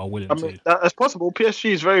United are willing to. That's possible.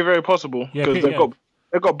 PSG is very, very possible because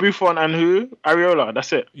they've got Buffon and Areola.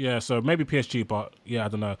 That's it. Yeah, so maybe PSG, but yeah, I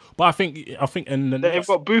don't know. But I think they've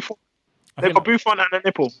got Buffon. They've got Buffon and a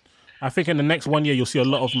nipple. I think in the next 1 year you'll see a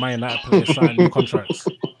lot of Man United players sign new contracts.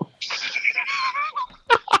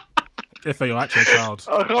 If you're actually a child.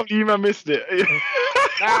 I can't believe I missed it.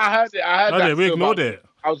 I heard that. We ignored it.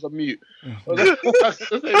 I was on mute. Yeah,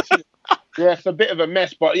 it's a bit of a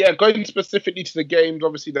mess, but yeah, going specifically to the games,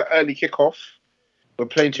 obviously the early kickoff. We're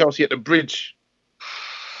playing Chelsea at the Bridge.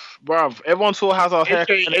 Bruv, everyone saw Hazard's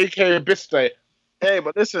haircut. AKA Biste. Hey,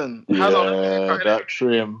 but listen, Hazard, that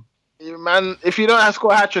trim. Man, if you don't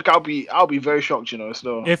score a hat-trick, I'll be very shocked, you know.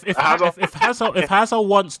 So if Hazard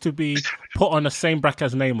wants to be put on the same bracket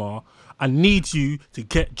as Neymar, I need you to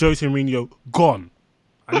get Jose Mourinho gone.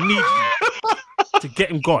 I need you to get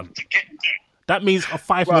him gone. That means a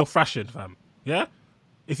 5-0 thrashing, fam. Yeah?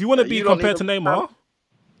 If you want to be compared to Neymar,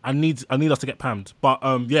 I need us to get pammed. But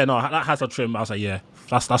that Hazard trim, I was like, yeah,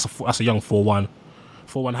 that's a young 4-1.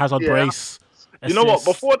 4-1 Hazard brace. You know what?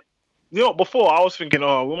 Before I was thinking,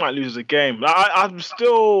 we might lose the game. I'm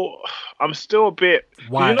still a bit.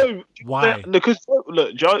 Why? Why? Because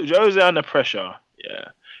look, Jose under pressure. Yeah,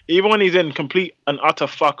 even when he's in complete and utter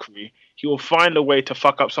fuckery, he will find a way to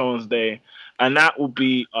fuck up someone's day, and that will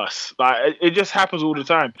be us. Like it just happens all the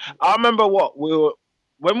time. I remember when we were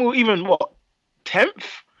 10th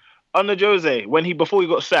under Jose before he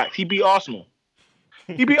got sacked. He beat Arsenal.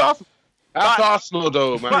 That's Arsenal,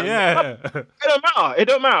 though, man. Yeah. It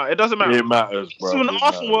don't matter. It doesn't matter. It matters, bro. So when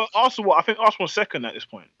Arsenal, I think Arsenal was second at this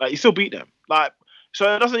point. Like, you still beat them. Like,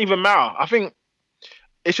 so it doesn't even matter. I think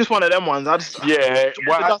it's just one of them ones. No.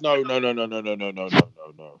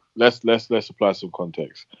 Let's apply some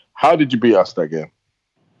context. How did you beat us that game?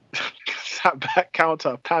 That back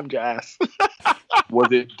counter, pammed your ass.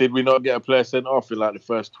 Did we not get a player sent off in like the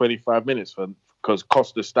first 25 minutes because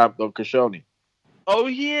Costa stamped on Koscielny? Oh,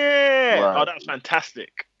 yeah. Right. Oh, that's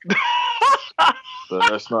fantastic. So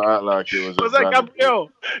let's not act like it was... Was that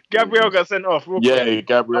Gabriel? Gabriel got sent off. Yeah,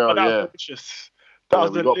 Gabriel, that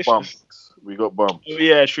was delicious. We got bumped. Oh,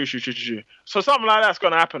 yeah, true. So something like that's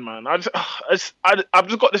going to happen, man. I've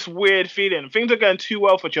just got this weird feeling. Things are going too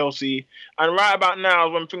well for Chelsea. And right about now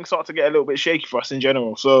is when things start to get a little bit shaky for us in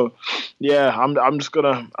general. So, yeah, I'm just going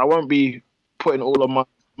to... I won't be putting all of my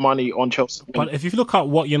money on Chelsea. But if you look at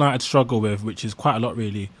what United struggle with, which is quite a lot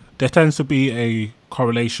really, there tends to be a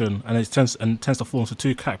correlation, and it tends to fall into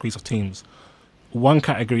 2 categories of teams. One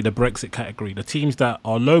category, the Brexit category, the teams that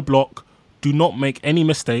are low block, do not make any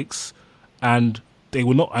mistakes, and they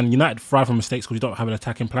will not. And United thrive on mistakes because you don't have an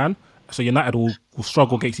attacking plan. So United will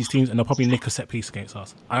struggle against these teams, and they'll probably nick a set piece against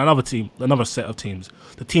us. And another set of teams,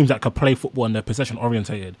 the teams that can play football and they're possession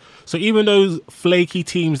orientated. So even those flaky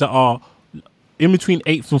teams that are in between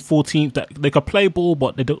 8th and 14th, that they can play ball,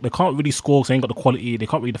 but they can't really score because they ain't got the quality. They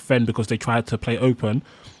can't really defend because they try to play open.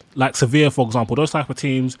 Like Sevilla, for example, those type of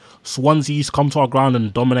teams, Swansea's come to our ground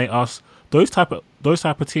and dominate us. Those type of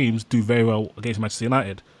teams do very well against Manchester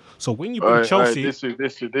United. So when you bring Chelsea... This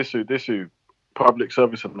is public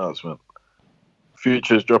service announcement.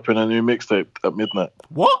 Future's dropping a new mixtape at midnight.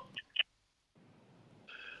 What?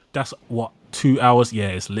 That's what? 2 hours? Yeah,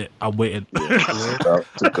 it's lit. I'm waiting. About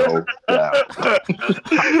to go down.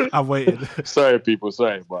 I'm waiting. Sorry, people.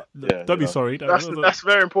 Sorry, but yeah, don't be sorry. That's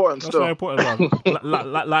very important. That's very important.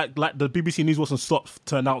 like the BBC News wasn't stopped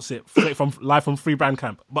to announce it live from Free Brand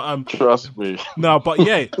Camp. But trust me. No, but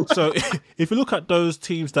yeah. So if you look at those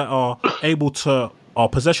teams that are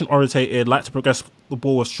possession orientated, like to progress the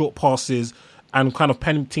ball with short passes and kind of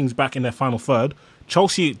penning teams back in their final third.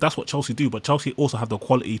 Chelsea, that's what Chelsea do, but Chelsea also have the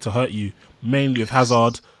quality to hurt you, mainly with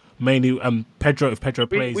Hazard, mainly Pedro. If Pedro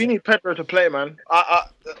plays, we need Pedro to play, man.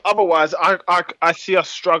 Otherwise, I see us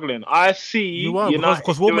struggling. I see you won't,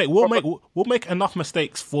 because we'll make enough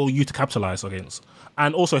mistakes for you to capitalize against.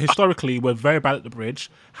 And also historically, we're very bad at the bridge.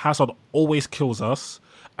 Hazard always kills us,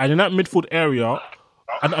 and in that midfield area,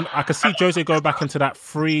 and I can see Jose go back into that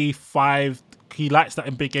 3-5. He likes that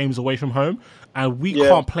in big games away from home, and we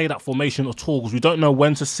can't play that formation at all because we don't know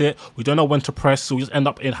when to sit, we don't know when to press, so we just end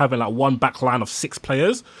up in having like one back line of 6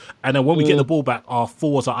 players, and then when we get the ball back, our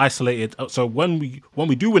forwards are isolated. So when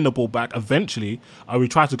we do win the ball back, eventually, we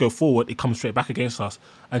try to go forward, it comes straight back against us.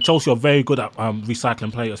 And Chelsea are very good at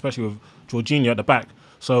recycling play, especially with Jorginho at the back.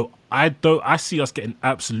 So I see us getting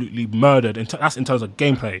absolutely murdered. That's in terms of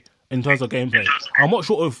gameplay. I'm not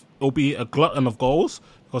sure if it'll be a glutton of goals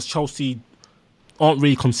because Chelsea aren't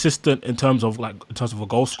really consistent in terms of a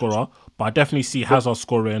goal scorer, but I definitely see Hazard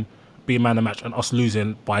scoring, being man of the match, and us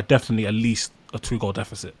losing by definitely at least a 2-goal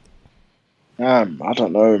deficit. I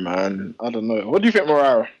don't know, man. I don't know. What do you think,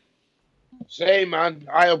 Morara? Same, man.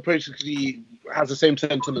 I basically has the same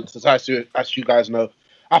sentiments as you guys know.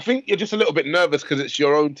 I think you're just a little bit nervous because it's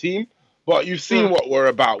your own team, but you've seen what we're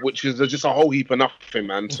about, which is just a whole heap of nothing,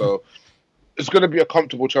 man. So it's going to be a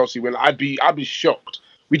comfortable Chelsea win. I'd be shocked.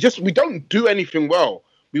 We don't do anything well.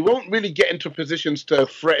 We won't really get into positions to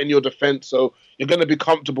threaten your defence, so you're going to be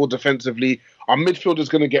comfortable defensively. Our midfield is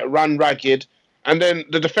going to get run ragged, and then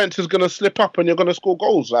the defence is going to slip up and you're going to score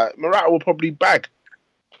goals. Like Morata will probably bag.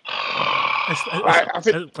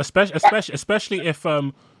 Especially if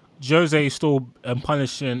Jose is still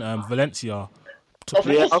punishing Valencia.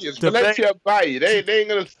 Valencia Bay. They ain't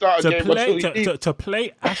going to start a game to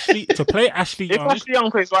play Ashley Young, Ashley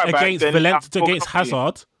Young plays right against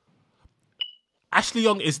Hazard. Ashley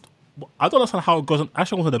Young is. I don't understand how it goes.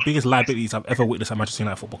 Ashley Young is one of the biggest liabilities I've ever witnessed at Manchester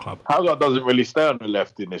United Football Club. Hazard doesn't really stay on the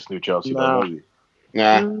left in this new Chelsea, no,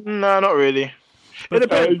 not really.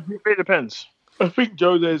 It depends. I think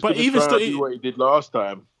Jose is going to try to do what he did last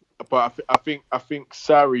time, but I think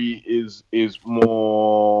Sarri is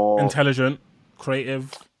more intelligent,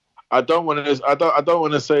 creative. I don't want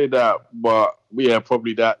to say that, but yeah,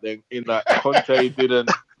 probably that. Then in that Conte didn't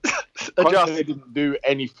do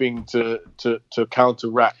anything to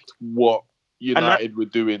counteract what United were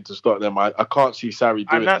doing to stop them. I can't see Sarri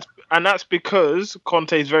doing that. And that's because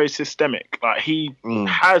Conte is very systemic. Like he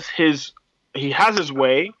has his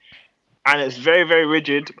way, and it's very, very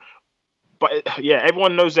rigid. But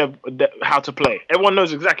everyone knows how to play. Everyone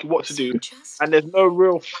knows exactly what to do, and there's no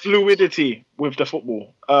real fluidity with the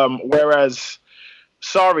football. Whereas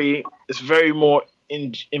Sarri is very more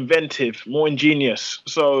inventive, more ingenious.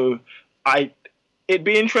 So it'd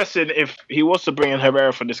be interesting if he was to bring in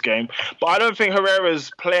Herrera for this game. But I don't think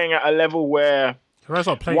Herrera's playing at a level where Herrera's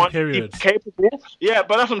not playing period. Capable. Yeah,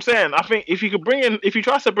 but that's what I'm saying. I think if he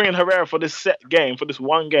tries to bring in Herrera for this set game, for this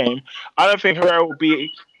one game, I don't think Herrera will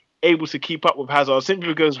be able to keep up with Hazard simply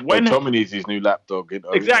because when Tommy needs his new lapdog.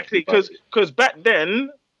 Exactly, because back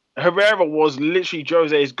then Herrera was literally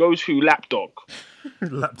Jose's go-to lapdog.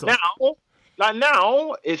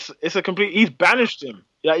 Now it's a complete. He's banished him.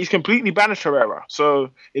 Yeah, he's completely banished Herrera.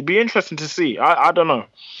 So it'd be interesting to see. I don't know.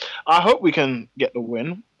 I hope we can get the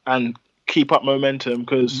win and keep up momentum.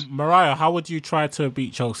 Because Mariah, how would you try to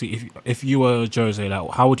beat Chelsea if you were Jose?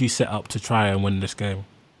 Like, how would you set up to try and win this game?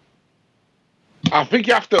 I think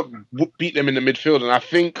you have to beat them in the midfield, and I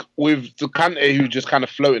think with the Kante who just kind of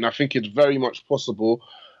floating, I think it's very much possible.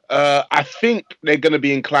 I think they're going to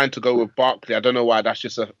be inclined to go with Barkley. I don't know why. That's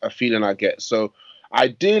just a feeling I get. So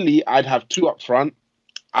ideally, I'd have 2 up front.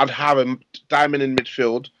 I'd have a diamond in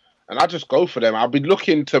midfield, and I'd just go for them. I'll be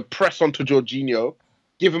looking to press onto Jorginho,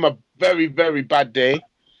 give him a very, very bad day.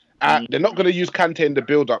 They're not going to use Kante in the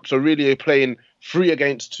build-up, so really they're playing 3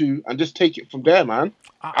 against 2 and just take it from there, man.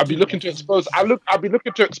 I'll be looking to expose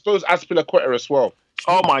Azpilicueta as well.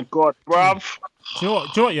 Oh my God, bruv. Do you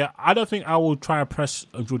know what? Yeah, I don't think I will try to press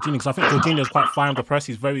Jorginho because I think Jorginho is quite fine to press.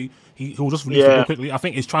 He'll just release the ball quickly. I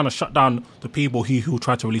think he's trying to shut down the people who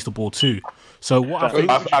try to release the ball too. So what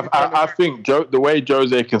I think the way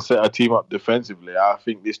Jose can set a team up defensively, I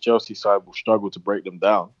think this Chelsea side will struggle to break them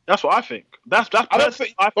down. That's what I think. But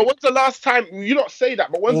when's the last time you not say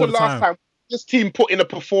that? But when's the last time this team put in a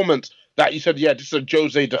performance that you said, yeah, this is a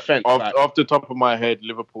Jose defense? Off the top of my head,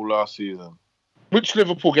 Liverpool last season. Which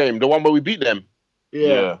Liverpool game? The one where we beat them?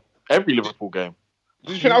 Yeah. Every Liverpool game.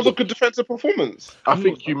 Did you think that was a good defensive performance? I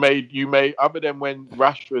think you made other than when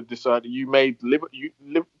Rashford decided, United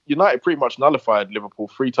pretty much nullified Liverpool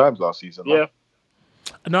 3 times last season. Yeah.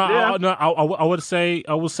 I would say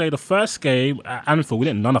the first game at Anfield, we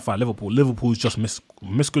didn't nullify Liverpool. Liverpool's just missed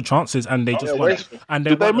good chances, and they just won. And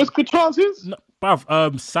did they miss good chances? No,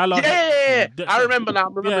 bruv, Salah. Yeah, I remember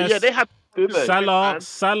now. Yeah, they had Salah,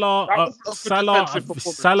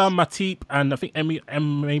 Matip, and I think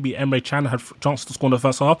maybe Emre Can had chance to score in the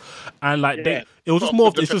first half, and it was just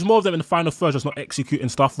more of them in the final third, just not executing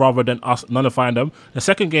stuff rather than us nullifying them. The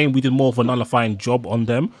second game we did more of a nullifying job on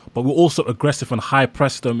them, but we were also aggressive and high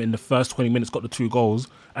pressed them in the first 20 minutes, got the 2 goals,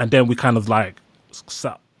 and then we kind of backed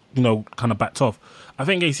off. I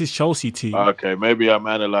think against his Chelsea team. Okay, maybe I'm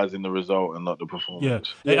analysing the result and not the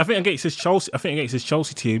performance. Yeah, I think against his Chelsea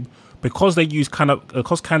team, because they use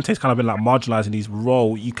because Kante's kind of been marginalising his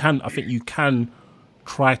role. You can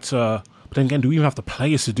try to, but then again, do we even have the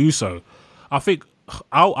players to do so? I think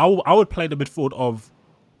I would play the midfield of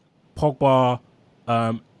Pogba,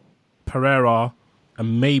 Pereira,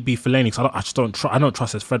 and maybe Fellaini, because I don't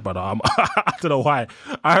trust his Fred brother. I don't know why.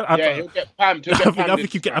 He'll get pammed. I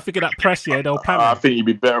think that press, they'll pam him. I think you'd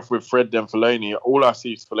be better with Fred than Fellaini. All I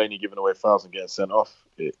see is Fellaini giving away fouls and getting sent off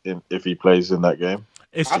if he plays in that game.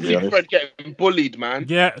 I see Fred getting bullied, man.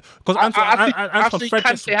 Yeah, because I see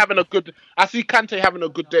Kante having a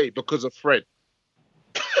good day because of Fred.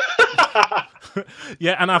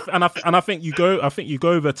 Yeah, and I think you go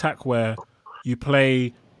over attack where you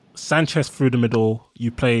play Sanchez through the middle,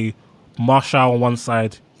 you play Martial on one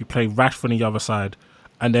side, you play Rashford on the other side,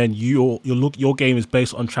 and then your game is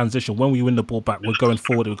based on transition. When we win the ball back, we're going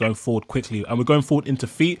forward quickly, and we're going forward into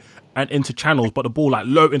feet and into channels, but the ball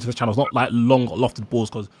low into the channels, not long lofted balls,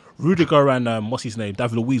 because Rudiger and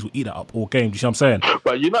David Luiz will eat that up all game. Do you see what I'm saying?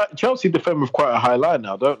 But Chelsea defend with quite a high line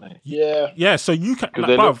now, don't they? Yeah. So you can, because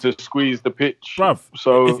they love to squeeze the pitch, bruv.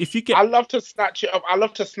 So if you get, I love to snatch it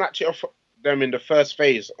off them in the first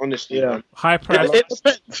phase, honestly. Man. High press. It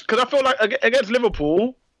depends, because I feel like against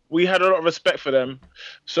Liverpool, we had a lot of respect for them,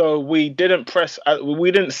 so we didn't press. We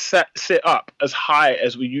didn't sit up as high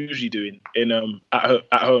as we usually do at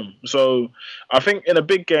home. So I think in the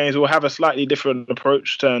big games we'll have a slightly different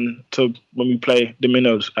approach to when we play the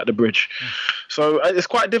minnows at the Bridge. So it's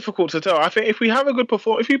quite difficult to tell. I think if we have a good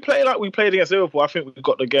performance, if we play like we played against Liverpool, I think we've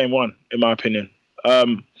got the game won, in my opinion.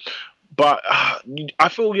 But I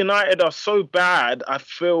feel United are so bad. I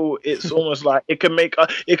feel it's almost like it can make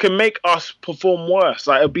us perform worse.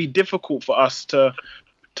 Like it'll be difficult for us to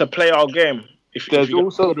play our game. There's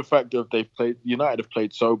also the fact that United have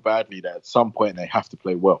played so badly that at some point they have to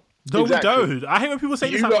play well. No, exactly. We don't. I hate when people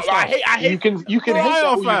say this. I hate. You can hate that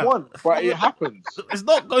all you want, but it happens. It's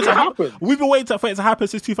not going to happen. We've been waiting for it to happen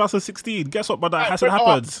since 2016. Guess what, brother? It hasn't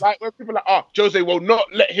happened. Like when people are Jose will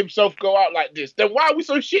not let himself go out like this. Then why are we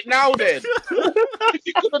so shit now? Then if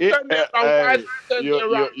you could have turned it around,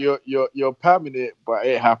 you're pamming it, but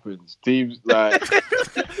it happens. Teams like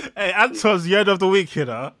hey, Anton's the end of the week, you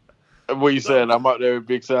know. What are you saying? I'm up there with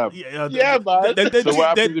Big Sam. Yeah, man. So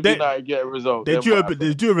what happens if United get a result? They do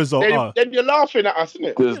a result. Then you're laughing at us,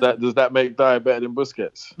 isn't it? Does that make Dyer better than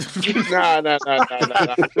Busquets? Nah.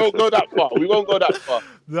 We won't go that far. We won't go that far.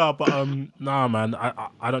 No, but nah, man.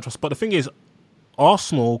 I don't trust. But the thing is,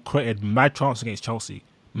 Arsenal created mad chances against Chelsea.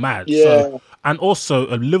 Mad. Yeah. So, and also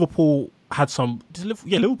Liverpool had some.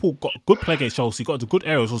 Liverpool got good play against Chelsea. Got into good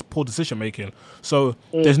areas. Was poor decision making. So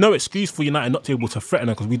there's no excuse for United not to be able to threaten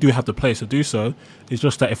them because we do have the players to do so. It's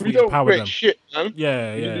just that if we empower them, shit, man.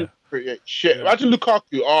 Yeah. Shit. Imagine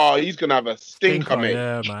Lukaku. Oh, he's gonna have a stinker, mate.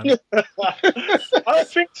 Yeah, man. I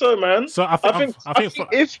think so, man. So I think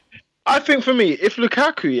for me, if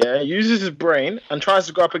Lukaku uses his brain and tries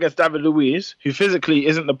to go up against David Luiz, who physically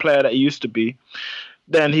isn't the player that he used to be,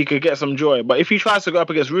 then he could get some joy. But if he tries to go up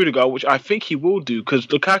against Rudiger, which I think he will do, because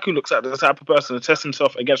Lukaku looks like the type of person to test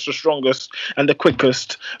himself against the strongest and the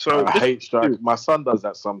quickest. So I hate strike. My son does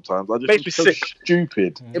that sometimes. I just makes me sick.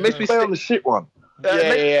 Stupid. It makes me play sick. on the shit one.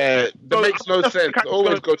 That makes no sense.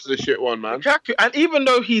 Always go to the shit one, man. Lukaku, and even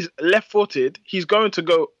though he's left-footed, he's going to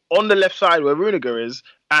go on the left side where Rudiger is,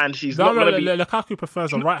 and he's not going to be. Lukaku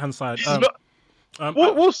prefers the right-hand side.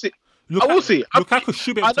 We'll see. We'll see. Lukaku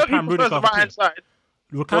should be able to pam Rudiger. Right-hand side.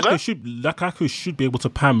 Lukaku should be able to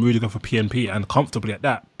pam Rudiger for PNP and comfortably at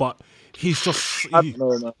that, but he's just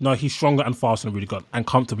he's stronger and faster than Rudiger and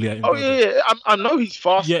comfortably at it. I know he's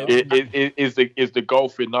faster. Yeah. Is the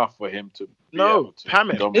golf enough for him to? Pam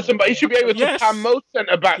him. Listen, but he should be able to pam most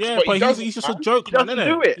centre backs. Yeah, but he's just a joke man,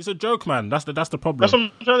 isn't it? He's a joke man. That's the problem. That's what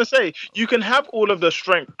I'm trying to say. You can have all of the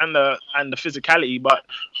strength and the physicality, but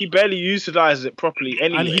he barely utilizes it properly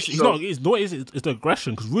anyway. And he's not. It's the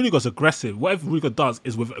aggression, because Rudiger's aggressive. Whatever Rudiger does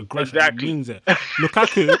is with aggression. Exactly. He means it.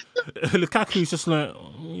 Lukaku's just like,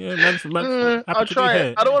 man. I'll try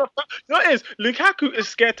it. I don't want to. know what it is? Lukaku is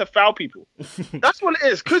scared to foul people. That's what it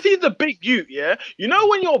is. Because he's a big youth, yeah? You know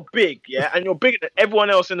when you're big, yeah? And you're bigger than everyone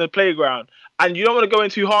else in the playground, and you don't want to go in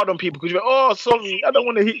too hard on people because you're like, oh, sorry, I don't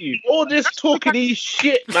want to hit you. All this talking, he's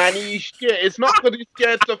shit, man. He's shit. It's not because he's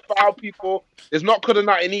scared to foul people. It's not because of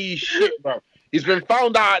nothing. He's shit, bro. He's been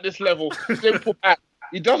found out at this level. Simple act.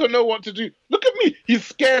 He doesn't know what to do. Look at me. He's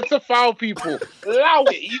scared to foul people. Allow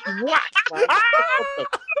it. He's whacked, man.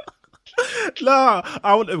 Nah,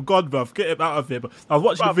 I want him gone, bruv. Get him out of here. But I was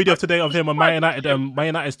watching a video today of him on Man United. Man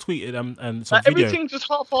United's tweeted and some video. Everything's just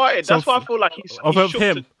half-hearted. That's why I feel like he's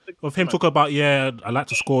of him talking about, I like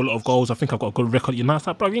to score a lot of goals. I think I've got a good record at United. It's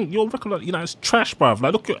like, bro, your record at United is trash, bruv.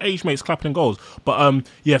 Like, look at your age mates clapping in goals. But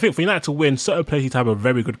I think for United to win, certain players need to have a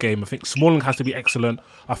very good game. I think Smalling has to be excellent.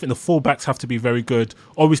 I think the fullbacks have to be very good.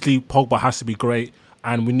 Obviously, Pogba has to be great,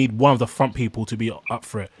 and we need one of the front people to be up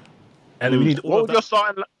for it. And we need What would your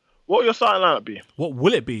starting lineup be? What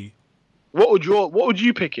will it be? What would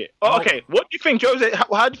you pick it? Okay, what do you think Jose?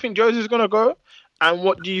 How do you think Jose is gonna go? And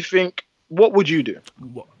what do you think? What would you do?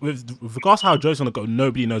 With regards to how Joe's going to go,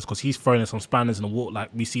 nobody knows because he's throwing in some spanners in the wall. Like,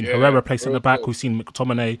 we've seen Herrera play centre back, we've seen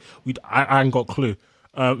McTominay. I ain't got a clue.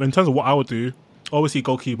 In terms of what I would do, obviously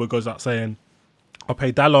goalkeeper goes out saying, I'll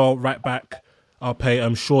play Dalot right back, I'll play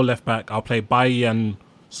Shaw left back, I'll play Bailly and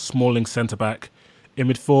Smalling centre back. In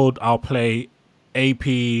midfield, I'll play AP.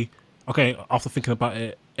 Okay, after thinking about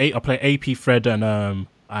it, I'll play AP, Fred and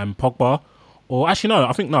Pogba. Or actually, no.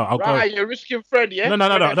 I think no. I'll go. You're risking Fred, yeah? No.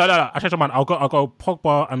 I changed my mind. I'll go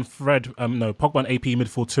Pogba and Fred. Pogba and AP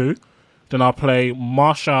midfield 2. Then I'll play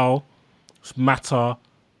Martial, Mata,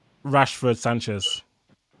 Rashford, Sanchez.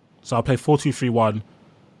 So I'll play 4-2-3-1,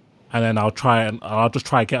 and then I'll just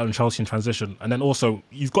try and get on Chelsea in transition. And then also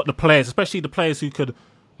you've got the players, especially the players who could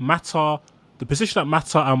the position that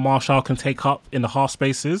Mata and Martial can take up in the half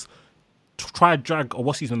spaces. Try to drag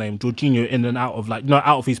what's his name, Jorginho, in and out of out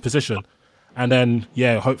of his position. And then,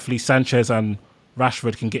 hopefully Sanchez and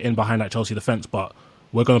Rashford can get in behind that Chelsea defence. But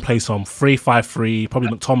we're going to play some 3-5-3. Probably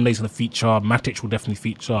McTominay's going to feature. Matic will definitely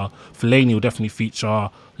feature. Fellaini will definitely feature.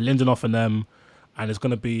 Lindelof and them. And it's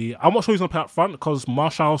going to be... I'm not sure who's going to play up front because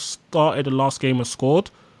Martial started the last game and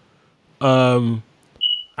scored. And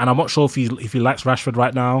I'm not sure if he likes Rashford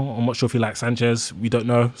right now. I'm not sure if he likes Sanchez. We don't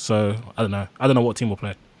know. So, I don't know. I don't know what team will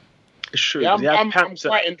play. Yeah, I'm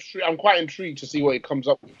quite intrigued to see what he comes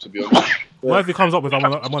up with, to be honest. Whatever he comes up with, I'm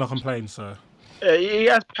gonna complain. So he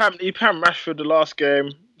pammed Rashford the last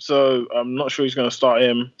game, so I'm not sure he's gonna start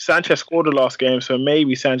him. Sanchez scored the last game, so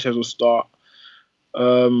maybe Sanchez will start.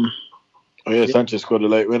 Sanchez scored a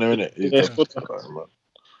late winner, innit? It's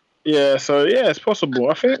possible.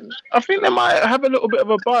 I think they might have a little bit of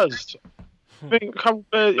a buzz. I think I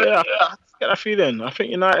get that feeling. I think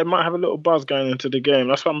United might have a little buzz going into the game.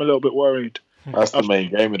 That's why I'm a little bit worried. That's the main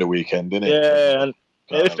game of the weekend, isn't it? Yeah, and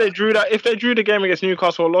if they drew the game against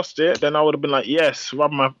Newcastle or lost it, then I would have been like, yes,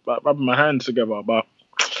 rubbing my hands together. But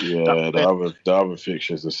the other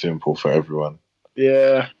fixtures are simple for everyone.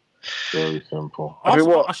 Yeah, very simple. I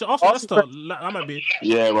should ask Leicester. That might be.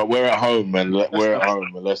 Yeah, but we're at home, and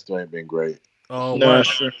Leicester ain't been great. Oh, no,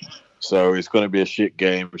 sure. So it's going to be a shit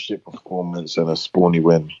game, a shit performance, and a spawny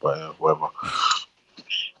win. But whatever.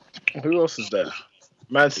 Who else is there?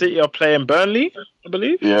 Man City are playing Burnley, I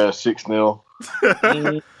believe. Yeah, 6-0.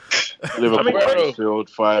 Liverpool, Huddersfield,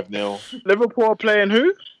 5-0. Liverpool are playing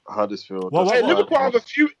who? Huddersfield. Liverpool have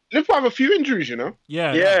a few injuries, you know.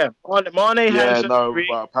 Yeah. Mane has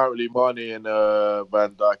but apparently Mane and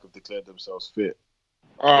Van Dijk have declared themselves fit.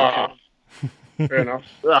 Fair enough.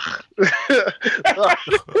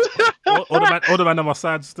 all the man are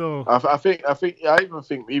sad still. I think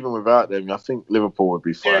even without them, I think Liverpool would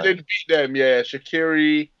be fine. Yeah, they'd beat them. Yeah,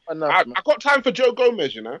 Shaqiri. I got time for Joe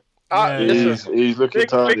Gomez, you know. He's looking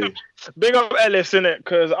tidy. Big up Ellis, innit?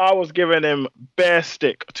 Because I was giving him bare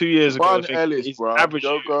stick 2 years ago. Ellis, bro. Average.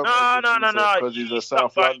 No. Because he's a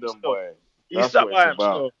South London boy. He stuck by him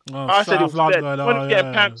still. I said he was dead.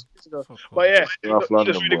 But yeah, he's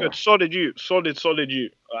just really good. Solid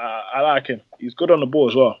youth. I like him. He's good on the ball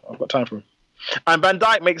as well. I've got time for him. And Van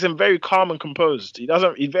Dijk makes him very calm and composed. He's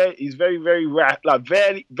very, very rash, like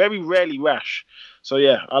very, very rarely rash. So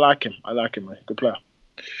yeah, I like him, man. Good player.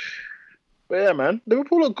 But yeah, man,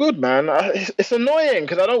 Liverpool are good, man. It's annoying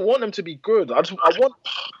because I don't want them to be good. I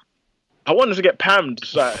want them to get pammed.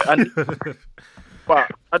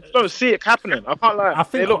 But I just don't see it happening. I can't lie. I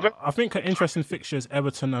think an interesting fixture is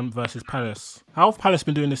Everton versus Palace. How have Palace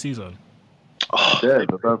been doing this season? They've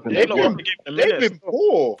been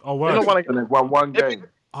poor. Oh, wow. They've won one game.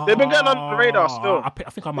 They've been going under the radar still. I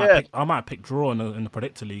think I might pick draw in the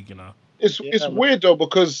Predictor League, you know. It's weird though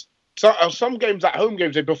because some games at home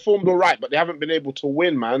games they performed all right, but they haven't been able to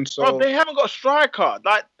win, man. So bro, they haven't got a striker.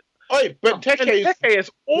 Like, but Teke is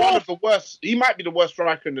one of the worst. He might be the worst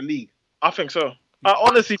striker in the league. I think so. I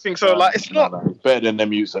honestly think so. Like, it's not better than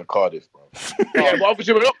them youths at Cardiff, bro. Yeah, but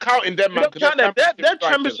obviously we're not counting them, man. They're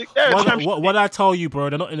Championship. What I tell you,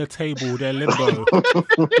 bro? They're not in a table. They're limbo.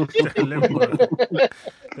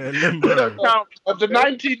 They're limbo. Of the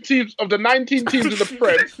 19 teams, in the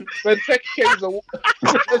Prem, then Teke is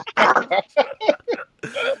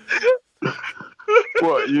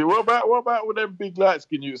What about with them big light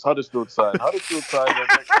skin youths Huddersfield side? Huddersfield side,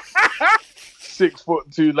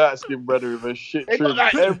 6'2" light skin brother with a shit trim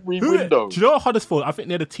every window. Do you know what Huddersfield? I think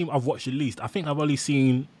they're the team I've watched the least. I think I've only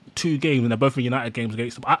seen 2 games, and they're both United games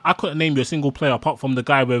against them. I couldn't name you a single player apart from the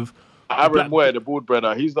guy with Aaron Ware, the bald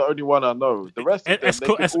brother. He's the only one I know. The rest of them,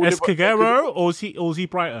 Escagero, or is he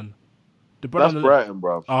Brighton? That's Brighton,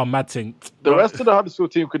 bro. Oh, mad thing. The rest of the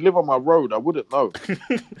Huddersfield team could live on my road. I wouldn't know.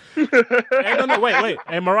 Hey, no, wait.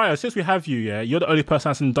 Hey, Mariah, since we have you, you're the only person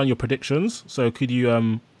that's done your predictions. So could you,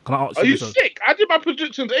 can I ask you? Are you sick? I did my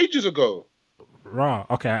predictions ages ago. Right.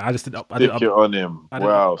 Okay. I just did. Stick it on him.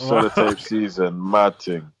 Wow. Sellotape season. Mad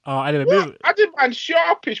thing. Anyway, I did man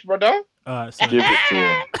sharpish, brother. Give it to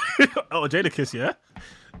him. Oh, Jadakiss, yeah.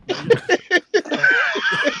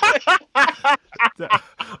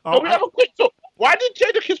 We have a quick talk. Why did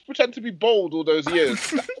Jadakiss pretend to be bold all those years?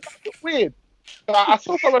 That's weird. I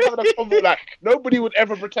saw someone having a comment like nobody would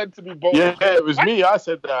ever pretend to be bold. Yeah, it was me. I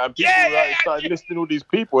said that. And people started listing all these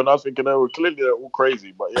people, and I was thinking they were clearly all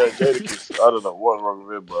crazy. But yeah, Jadakiss, I don't know what's wrong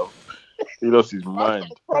with him, bro. He lost his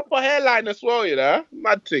mind. Proper hairline as well, you know.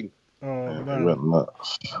 Mad thing. Oh, he went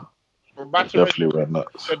nuts. Definitely went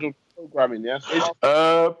nuts. Programming, yeah.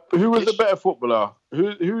 Who was the better footballer?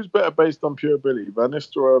 Who's better based on pure ability, Van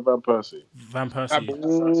Nistelrooy or Van Persie? Van Persie.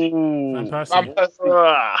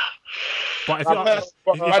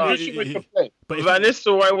 But Van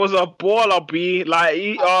Nistelrooy was a baller, B. Like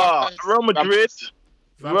Real Madrid.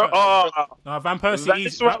 Van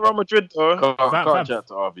Persie. Real Madrid, though. Can't chat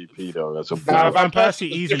to RVP though. That's a Van Persie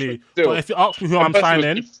easily. But if you ask me who I'm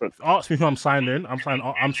signing, I'm signing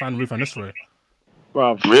Ruud Van Nistelrooy.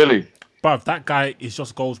 Bruv. Really? Bruv, that guy is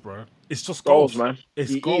just goals, bro. It's just goals, man.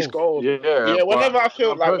 It's goals. Yeah. Whenever I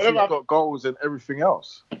feel like Persie's got goals and everything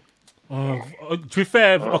else. To be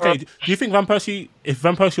fair, okay. Do you think Van Persie, if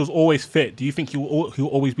Van Persie was always fit, do you think he'll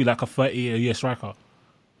always be like a 30-year striker?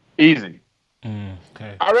 Easy.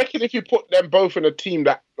 Okay. I reckon if you put them both in a team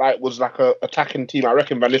that was like a attacking team, I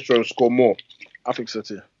reckon Van Nistelrooy will score more. I think so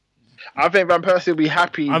too. I think Van Persie will be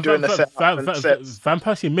happy doing the set. Van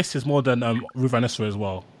Persie misses more than Ruud Van Nistelrooy as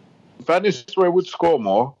well. Van Nistelrooy would score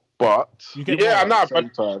more, but you get more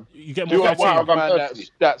a man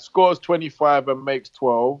that scores 25 and makes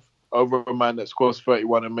 12 over a man that scores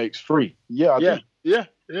 31 and makes 3. Yeah. I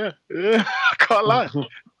can't lie.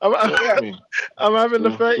 I'm having the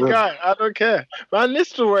 30 guy. I don't care. Van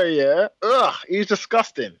Nistelrooy, he's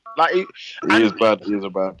disgusting. Like he is bad. He is a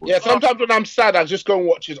bad boy. Yeah, sometimes when I'm sad, I just go and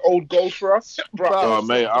watch his old goals for us. Oh,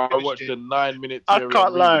 mate, I watched a 9-minute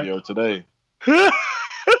video today.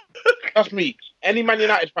 Trust me, any Man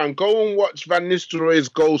United fan, go and watch Van Nistelrooy's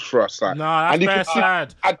goals for us. Like. Nah, that's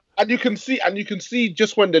sad. And you can see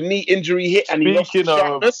just when the knee injury hit and he lost his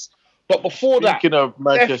sharpness. But before that, speaking of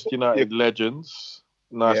Manchester United legends,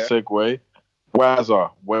 nice segue.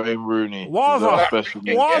 Wayne Rooney. Wazza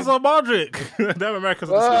Modric. Damn, America's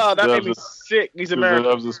that made me sick. He's American.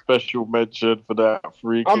 That was a special mention for that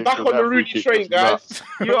free kick. I'm back on the Rooney train, guys.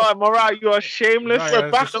 You are Morale. You are shameless. We're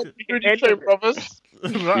back on the Rooney train, brothers.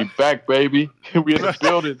 We back, baby. We in the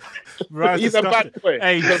building. He's a bad boy.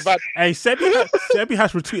 Hey, Sebi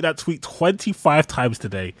has retweeted that tweet 25 times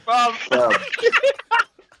today.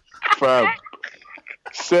 Fam.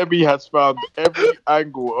 Sebi has found every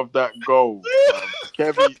angle of that goal.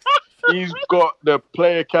 Kevin, he's got the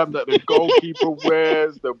player cam that the goalkeeper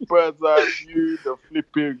wears, the bird's eye view, the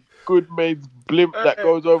flipping good mate's blimp that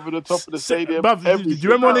goes over the top of the stadium. Do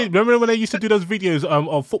you remember when they used to do those videos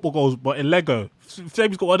of football goals, but in Lego?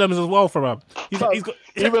 Sebi's got one of them as well for him. He's got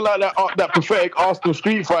even like that pathetic Arsenal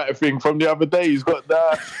Street Fighter thing from the other day. He's got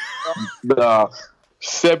that.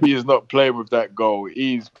 Sebi is not playing with that goal.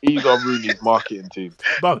 He's on Rooney's marketing team.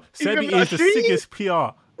 But Sebi is the sickest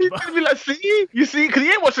PR. He's gonna be like, see, you see, because he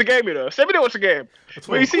ain't watched the game, you know. Sebi didn't watch the game.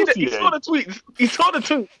 But you see, he saw the tweets. He saw the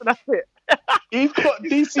tweets, and that's it. He's got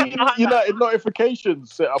DC United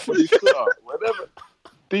notifications set up on his Twitter. Whenever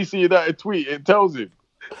DC United tweet, it tells him.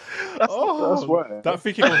 That's why. That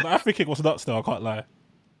free kick was nuts, though. I can't lie.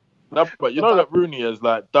 No, but you know that Rooney has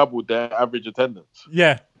like doubled their average attendance.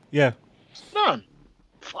 Yeah. None.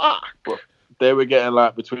 Fuck. they were getting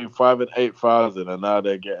like between 5,000 and 8,000, and now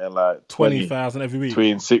they're getting like 20,000 every week.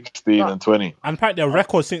 Between 16 and 20. And apparently, their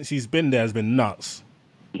record since he's been there has been nuts.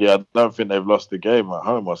 Yeah, I don't think they've lost the game at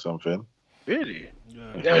home or something. Really?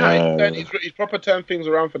 Yeah, he's proper turned things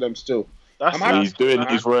around for them still. He's doing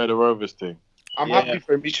his Roy the Rovers thing. I'm happy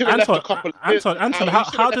for him. He should have left a couple of years. Anton,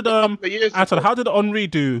 how did Henry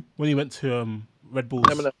do when he went to Red Bulls?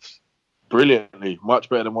 Brilliantly, much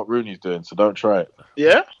better than what Rooney's doing. So don't try it.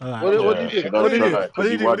 Yeah. What did he do?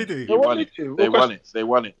 What did he do? They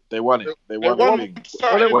won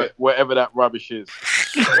it. Whatever that rubbish is.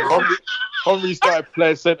 Henry started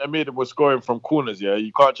playing centre mid and was scoring from corners. Yeah,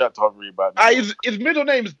 you can't chat to Henry about that. His middle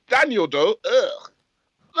name's Daniel, though.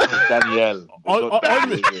 Daniel.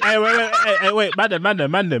 Wait,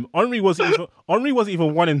 man. Henry wasn't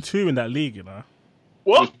even 1 and 2 in that league, you know.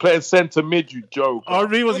 What? He was playing centre mid, you joke.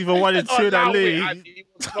 Henry wasn't even 1 and 2 in that league.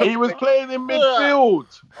 He was playing in midfield.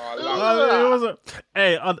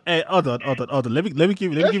 Hey, hold on. Let me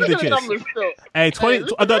give you the gist. Hey,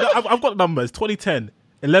 I've got numbers. 2010,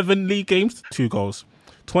 11 league games, 2 goals.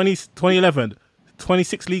 2011,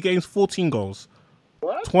 26 league games, 14 goals.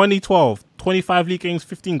 What? 2012, 25 league games,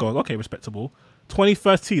 15 goals. Okay, respectable.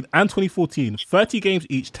 2013 and 2014, 30 games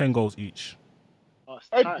each, 10 goals each.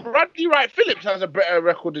 Bradley Wright Phillips has a better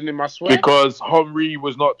record than him, I swear. Because Henry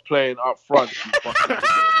was not playing up front.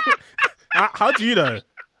 How do you know?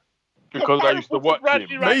 Because I used to watch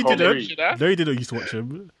him. No, you didn't. No, you didn't used to watch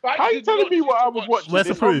him. How are you telling me what I was watching? Where's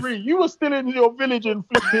the proof? Henry, you were still in your village in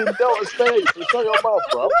flipping Delta State. So shut your mouth,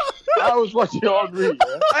 bro. I was watching Henry.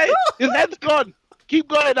 Yeah? Hey, his head's gone. Keep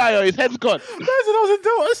going, Ayo. His head's gone. I was in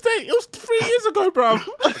Delta State. It was 3 years ago, bro.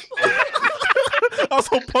 I was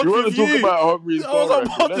on pod with you. I was on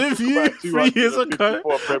pod with you 3 years ago.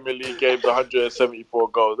 4 Premier League games, 174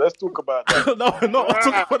 goals. Let's talk about that. No, we're not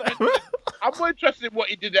talking about that. I'm more interested in what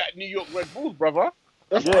he did at New York Red Bulls, brother.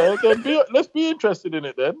 Yeah, then let's be interested in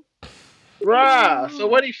it then. Right. So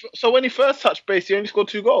when he first touched base, he only scored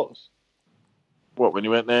 2 goals. What, when he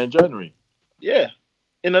went there in January? Yeah,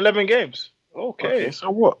 in 11 games. Okay, so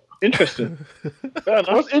what? Interesting.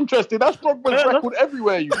 What's interesting? That's Drogba's record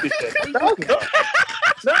everywhere, you dickhead.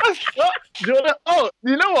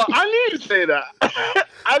 You know what? I knew you'd say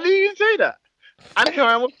that. I knew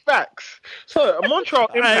I am with facts. So, Montreal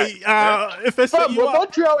Impact.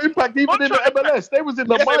 Montreal Impact, even in the MLS, they was in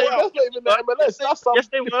the minor. That's not even the MLS. That's some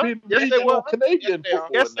regional Canadian football.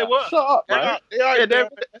 Yes, they were. Shut up, man.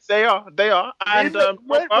 They are. And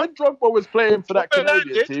when Drogba was playing for that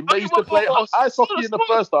Canadian team, they used to play ice hockey in the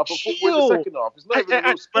first half and football in the second half. It's not even a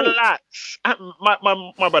real sport. Relax.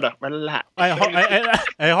 My brother, relax.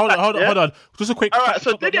 Hey, hold on. Just a quick. All right,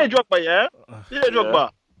 so Didier Drogba, yeah? Didier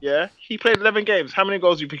Drogba. Yeah, he played 11 games. How many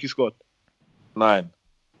goals do you think he scored? 9.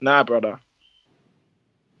 Nah, brother.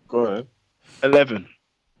 Go ahead. 11.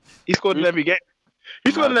 He scored in every game. He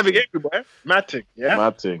scored in every game, boy. Mad thing, yeah?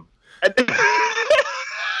 Mad thing. And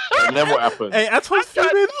then what happened? Hey, Anton's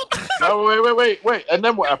fuming. No, wait. And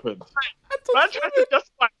then what happened? Man tried to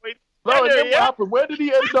justify. No, and then what happened? Where did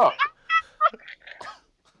he end up?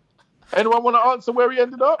 Anyone want to answer where he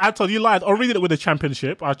ended up? Anton, you lied. Henry did it with the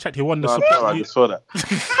championship. I checked. He won the. No, I just saw that.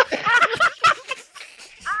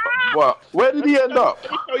 What? Where did he end up?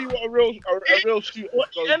 Let me tell you what a real shooter.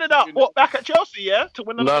 He ended up back at Chelsea, yeah, to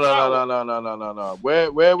win the. No.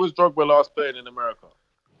 Where was Drogba last playing in America?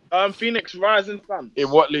 Phoenix Rising Suns. In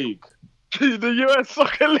what league? The US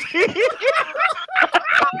Soccer League.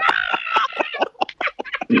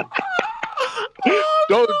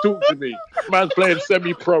 Don't talk to me. Man's playing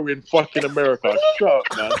semi-pro in fucking America. Shut up,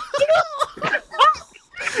 man.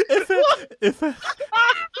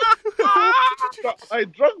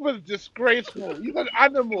 Drogba's disgraceful. He's an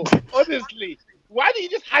animal. Honestly, why did you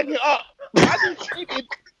just hang it up? Why did you keep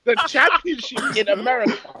the championship in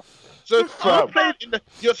America? So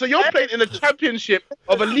you're playing in the championship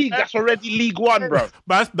of a league that's already League One, bro.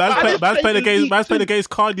 Man's playing against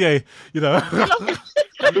Kanye, you know.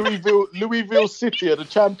 Louisville City are the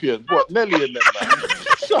champions. What, Nelly and them, man?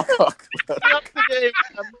 Shut up,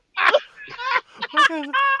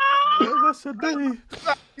 man.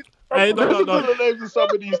 Hey, no. The names of some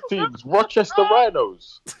of these teams. Rochester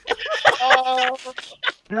Rhinos.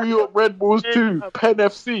 New York Red Bulls 2. Penn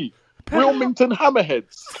FC. Wilmington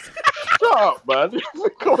Hammerheads. Shut up, man. We're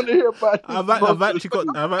going to hear about this. I've actually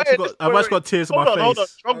got tears in my face. Hold on.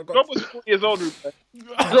 Drogba was 40 years old.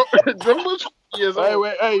 Drogba was 40 years old.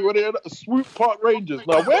 Hey, what are you? Swoop Park Rangers.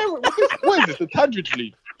 Now, where is this? The Tangent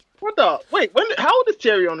League. What the? Wait, how old is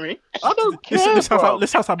Thierry Henry? I don't care.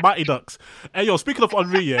 This sounds like Mighty Ducks. Hey, yo, speaking of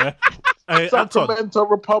Henry, yeah. Hey, Sacramento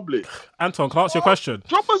Republic. Anton, can I ask you a question?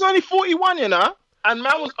 Drogba's only 41, you know? And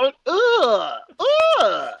man was on.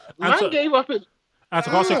 Man gave up his. I have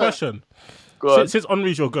to ask you a question. Since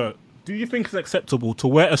Henry's your goat, do you think it's acceptable to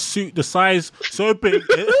wear a suit the size so big,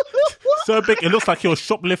 it looks like you're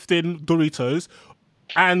shoplifting Doritos,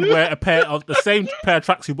 and wear the same pair of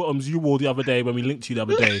tracksuit bottoms you wore the other day when we linked you the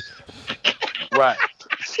other day? Right.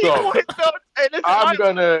 So I'm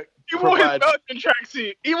gonna provide Belgian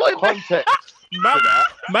tracksuit. He wore context.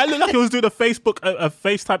 Man looked like he was doing a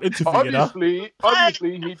FaceTime interview.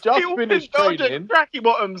 Obviously, he just finished training. Tracky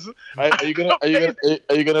bottoms. Are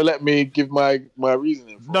you gonna let me give my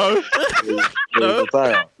reasoning? No,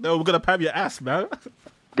 we're gonna pam your ass, man.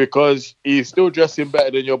 Because he's still dressing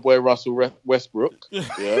better than your boy Russell Westbrook.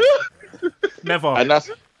 Yeah, never. And that's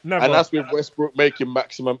with Westbrook making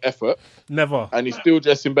maximum effort. Never. And he's still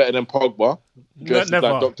dressing better than Pogba, dressing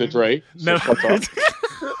like Dr. Dre. Never.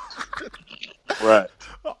 Right.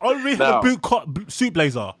 Henry had a suit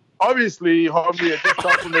blazer. Obviously, Henry had just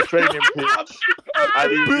come from the training pitch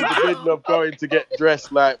and he was in the middle of going to get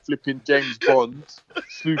dressed like flipping James Bond,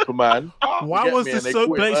 Superman. Why was the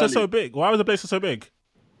blazer so big? Why was the blazer so big?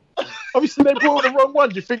 Obviously, they bought the wrong one.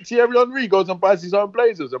 Do you think Thierry Henry goes and buys his own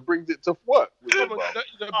blazers and brings it to work? He's a big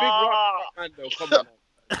man, though. Come on.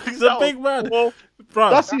 He's a big man.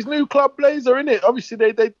 That's his new club blazer, isn't it?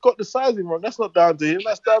 Obviously, they got the sizing wrong. That's not down to him.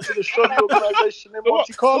 That's down to the shoddy organisation in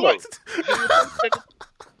Monte Carlo.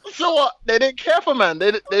 So what? They didn't care for man.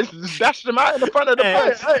 They just dashed him out in the front of the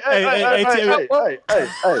bus.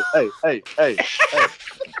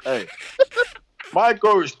 Hey. My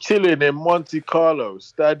goal is chilling in Monte Carlo,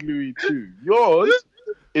 Stade Louis II. Yours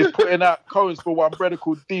is putting out cones for one brother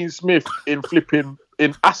called Dean Smith in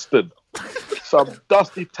Aston. Some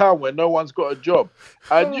dusty town where no one's got a job.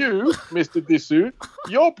 And you, Mr. Disu,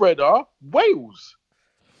 your brother, Wales.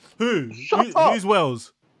 Who's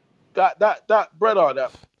Wales? That brother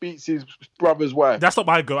that beats his brother's wife. That's not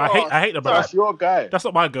my goat. I hate the brother. That's your guy. That's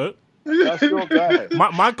not my goat. That's your guy.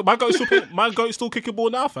 My goat's still kicking ball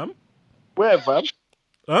now, fam. Where, fam?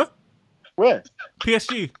 Huh? Where?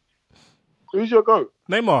 PSG. Who's your goat?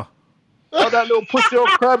 Neymar. Oh, that little pussy old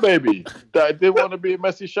crybaby that didn't want to be a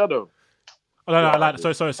Messi shadow. Oh,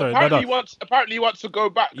 no. Sorry. Apparently he wants to go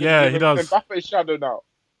back. Yeah, he does. Mbappe's shadow now.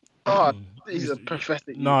 Oh, he's a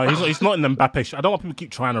pathetic. No, he's not in the Mbappe. I don't want people to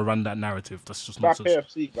keep trying to run that narrative. That's just nonsense. Mbappe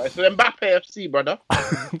FC, guys. So Mbappe FC, brother.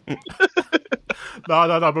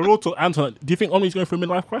 No. But real talk, Anton, do you think Henry's going through a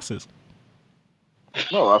midlife crisis?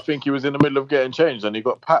 No, I think he was in the middle of getting changed and he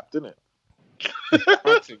got papped, didn't it?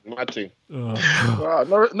 Mad thing. Wow,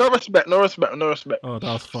 no respect. Oh, that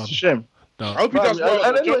was fun. It's a shame. I hope he does well.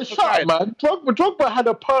 And anyway, shut up, man. Drogba had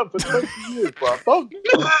a perm for 20 years, bro. Don't do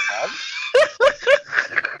that, man.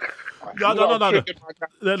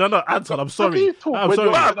 No, Anton, I'm sorry. I'm sorry.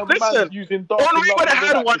 Wow, listen, Henry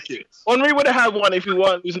would have had one if he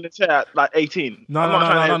weren't losing the chair at like 18. No.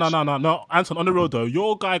 Anton, on the road though,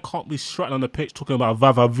 your guy can't be strutting on the pitch talking about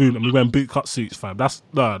Vavavoom and we wearing bootcut suits, fam. That's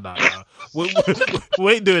no. We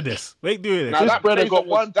ain't doing this. This brother got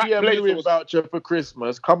one TM Louis voucher for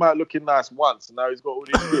Christmas, come out looking nice once, and now he's got all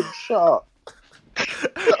these things. Shut up.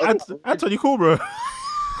 Anton, you cool, bro?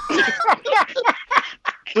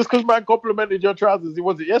 Just because man complimented your trousers, he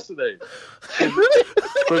wasn't yesterday.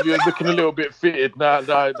 Because you were looking a little bit fitted. Now you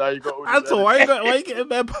got all this. Anton, why you getting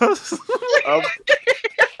that post?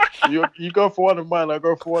 You go for one of mine, I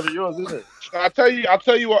go for one of yours, isn't it? I'll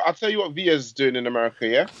tell you what Villa's doing in America,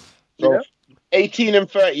 yeah? So 18 and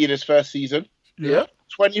 30 in his first season. Yeah.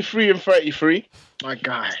 23 and 33. My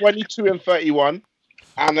God. 22 and 31.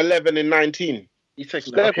 And 11 and 19. He's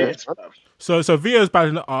taking that hit. So Villa's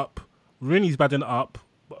badding it up. Rooney's badding it up.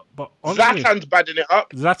 But Zlatan's badding it up.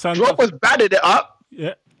 Drogba's badded it up.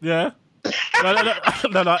 Yeah. No.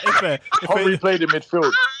 Henry played in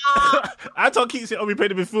midfield. Anton keeps saying Henry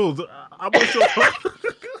played in midfield. I'm not sure.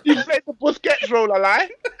 He played the Busquets role, I lie.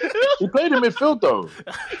 He played in midfield though.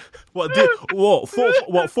 What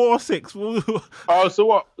 4 or 6? Oh, so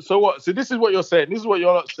what? So this is what you're saying. This is what you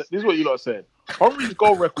lot saying. Henry's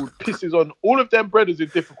goal record pisses on all of them brothers in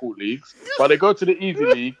difficult leagues, but they go to the easy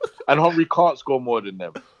league and Henry can't score more than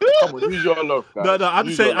them. Come on, use your love, guys. No,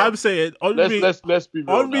 I'm saying Henry. Let's be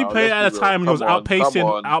real. Henry played at a time when he was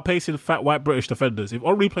outpacing fat white British defenders. If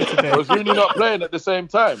Henry played today, was Rooney not playing at the same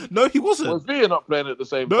time? No, he wasn't. Was Villa not playing at the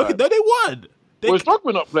same time? No, they weren't. Was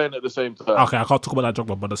Drogba not playing at the same time? Okay, I can't talk about that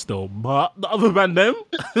Drogba, but still. But the other man, them,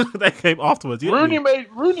 they came afterwards.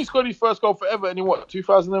 Rooney scored his first goal for Everton in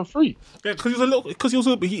 2003. Yeah, because he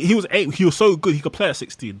was 8. He was so good he could play at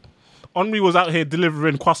 16. Henry was out here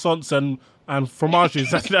delivering croissants and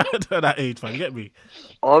fromages at that age, man. Get me?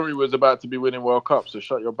 Henry was about to be winning World Cup, so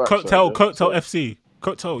shut your back. Cocktail FC.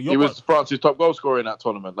 Koto, he was France's top goal scorer in that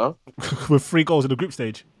tournament, no? With 3 goals in the group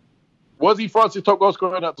stage. Was he France's top goal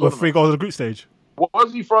scorer in that tournament? With 3 goals in the group stage.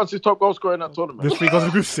 Was he France's top goal scorer in that tournament? With 3 goals in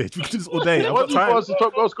the group stage. We can do this all day. Was he France's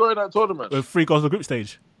top goal scorer in that tournament? With 3 goals in the group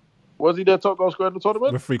stage. Was he their top goal scorer in the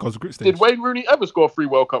tournament? With 3 goals in the group stage. Did Wayne Rooney ever score 3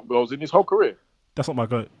 World Cup goals in his whole career? That's not my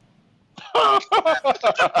goat.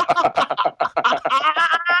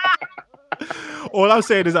 All I'm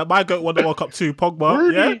saying is that my goat won the World Cup too,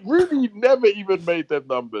 Pogba. Rooney never even made them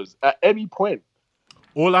numbers at any point.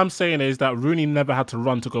 All I'm saying is that Rooney never had to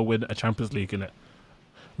run to go win a Champions League, innit?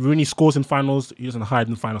 Rooney scores in finals, he doesn't hide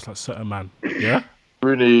in finals like certain man. Yeah?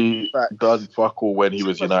 Rooney does fuck all when he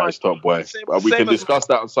was United's top boy. We can discuss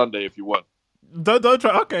that on Sunday if you want. Don't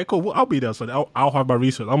try. Okay, cool. I'll be there Sunday. I'll have my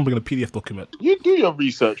research. I'm bringing a PDF document. You do your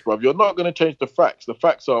research, bruv. You're not going to change the facts. The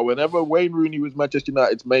facts are whenever Wayne Rooney was Manchester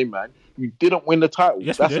United's main man, you didn't win the title.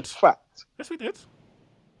 Yes, That's we did. a fact. Yes, we did.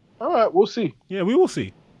 All right, we'll see. Yeah, we will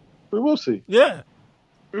see. We will see. Yeah.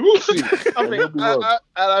 We will see.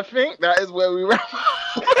 I think that is where we wrap.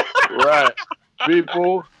 Right.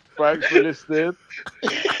 People, thanks for listening.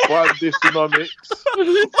 Bud Dysonomics.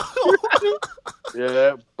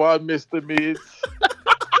 Yeah, Bud Mr. Meads.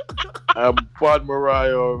 And Bud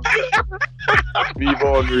Mariah.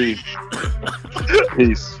 Viva Henry.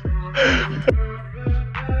 Peace.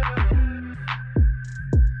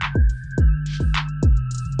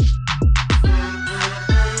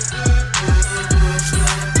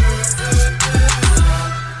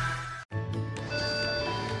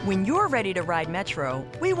 When you're ready to ride Metro,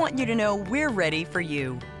 we want you to know we're ready for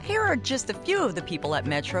you. Here are just a few of the people at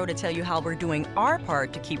Metro to tell you how we're doing our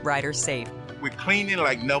part to keep riders safe. We're cleaning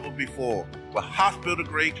like never before with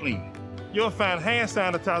hospital-grade cleaning. You'll find hand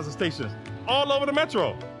sanitizer stations all over the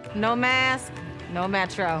metro. No mask, no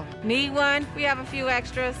Metro. Need one? We have a few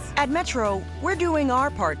extras. At Metro, we're doing our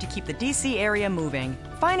part to keep the DC area moving.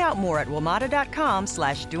 Find out more at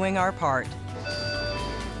WMATA.com/doingourpart.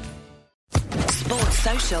 Sports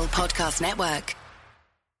Social Podcast Network.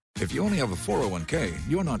 If you only have a 401k,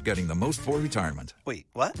 you're not getting the most for retirement. Wait,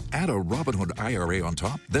 what? Add a Robinhood IRA on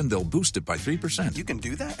top, then they'll boost it by 3%. You can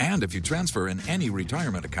do that? And if you transfer in any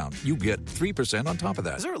retirement account, you get 3% on top of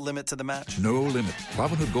that. Is there a limit to the match? No limit.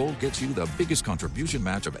 Robinhood Gold gets you the biggest contribution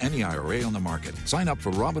match of any IRA on the market. Sign up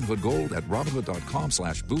for Robinhood Gold at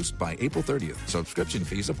Robinhood.com/boost by April 30th. Subscription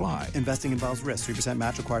fees apply. Investing involves risk. 3%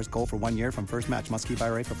 match requires gold for 1 year from first match. Must keep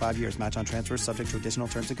IRA for 5 years. Match on transfers subject to additional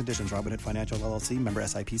terms and conditions. Robinhood Financial LLC, member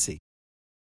SIPC.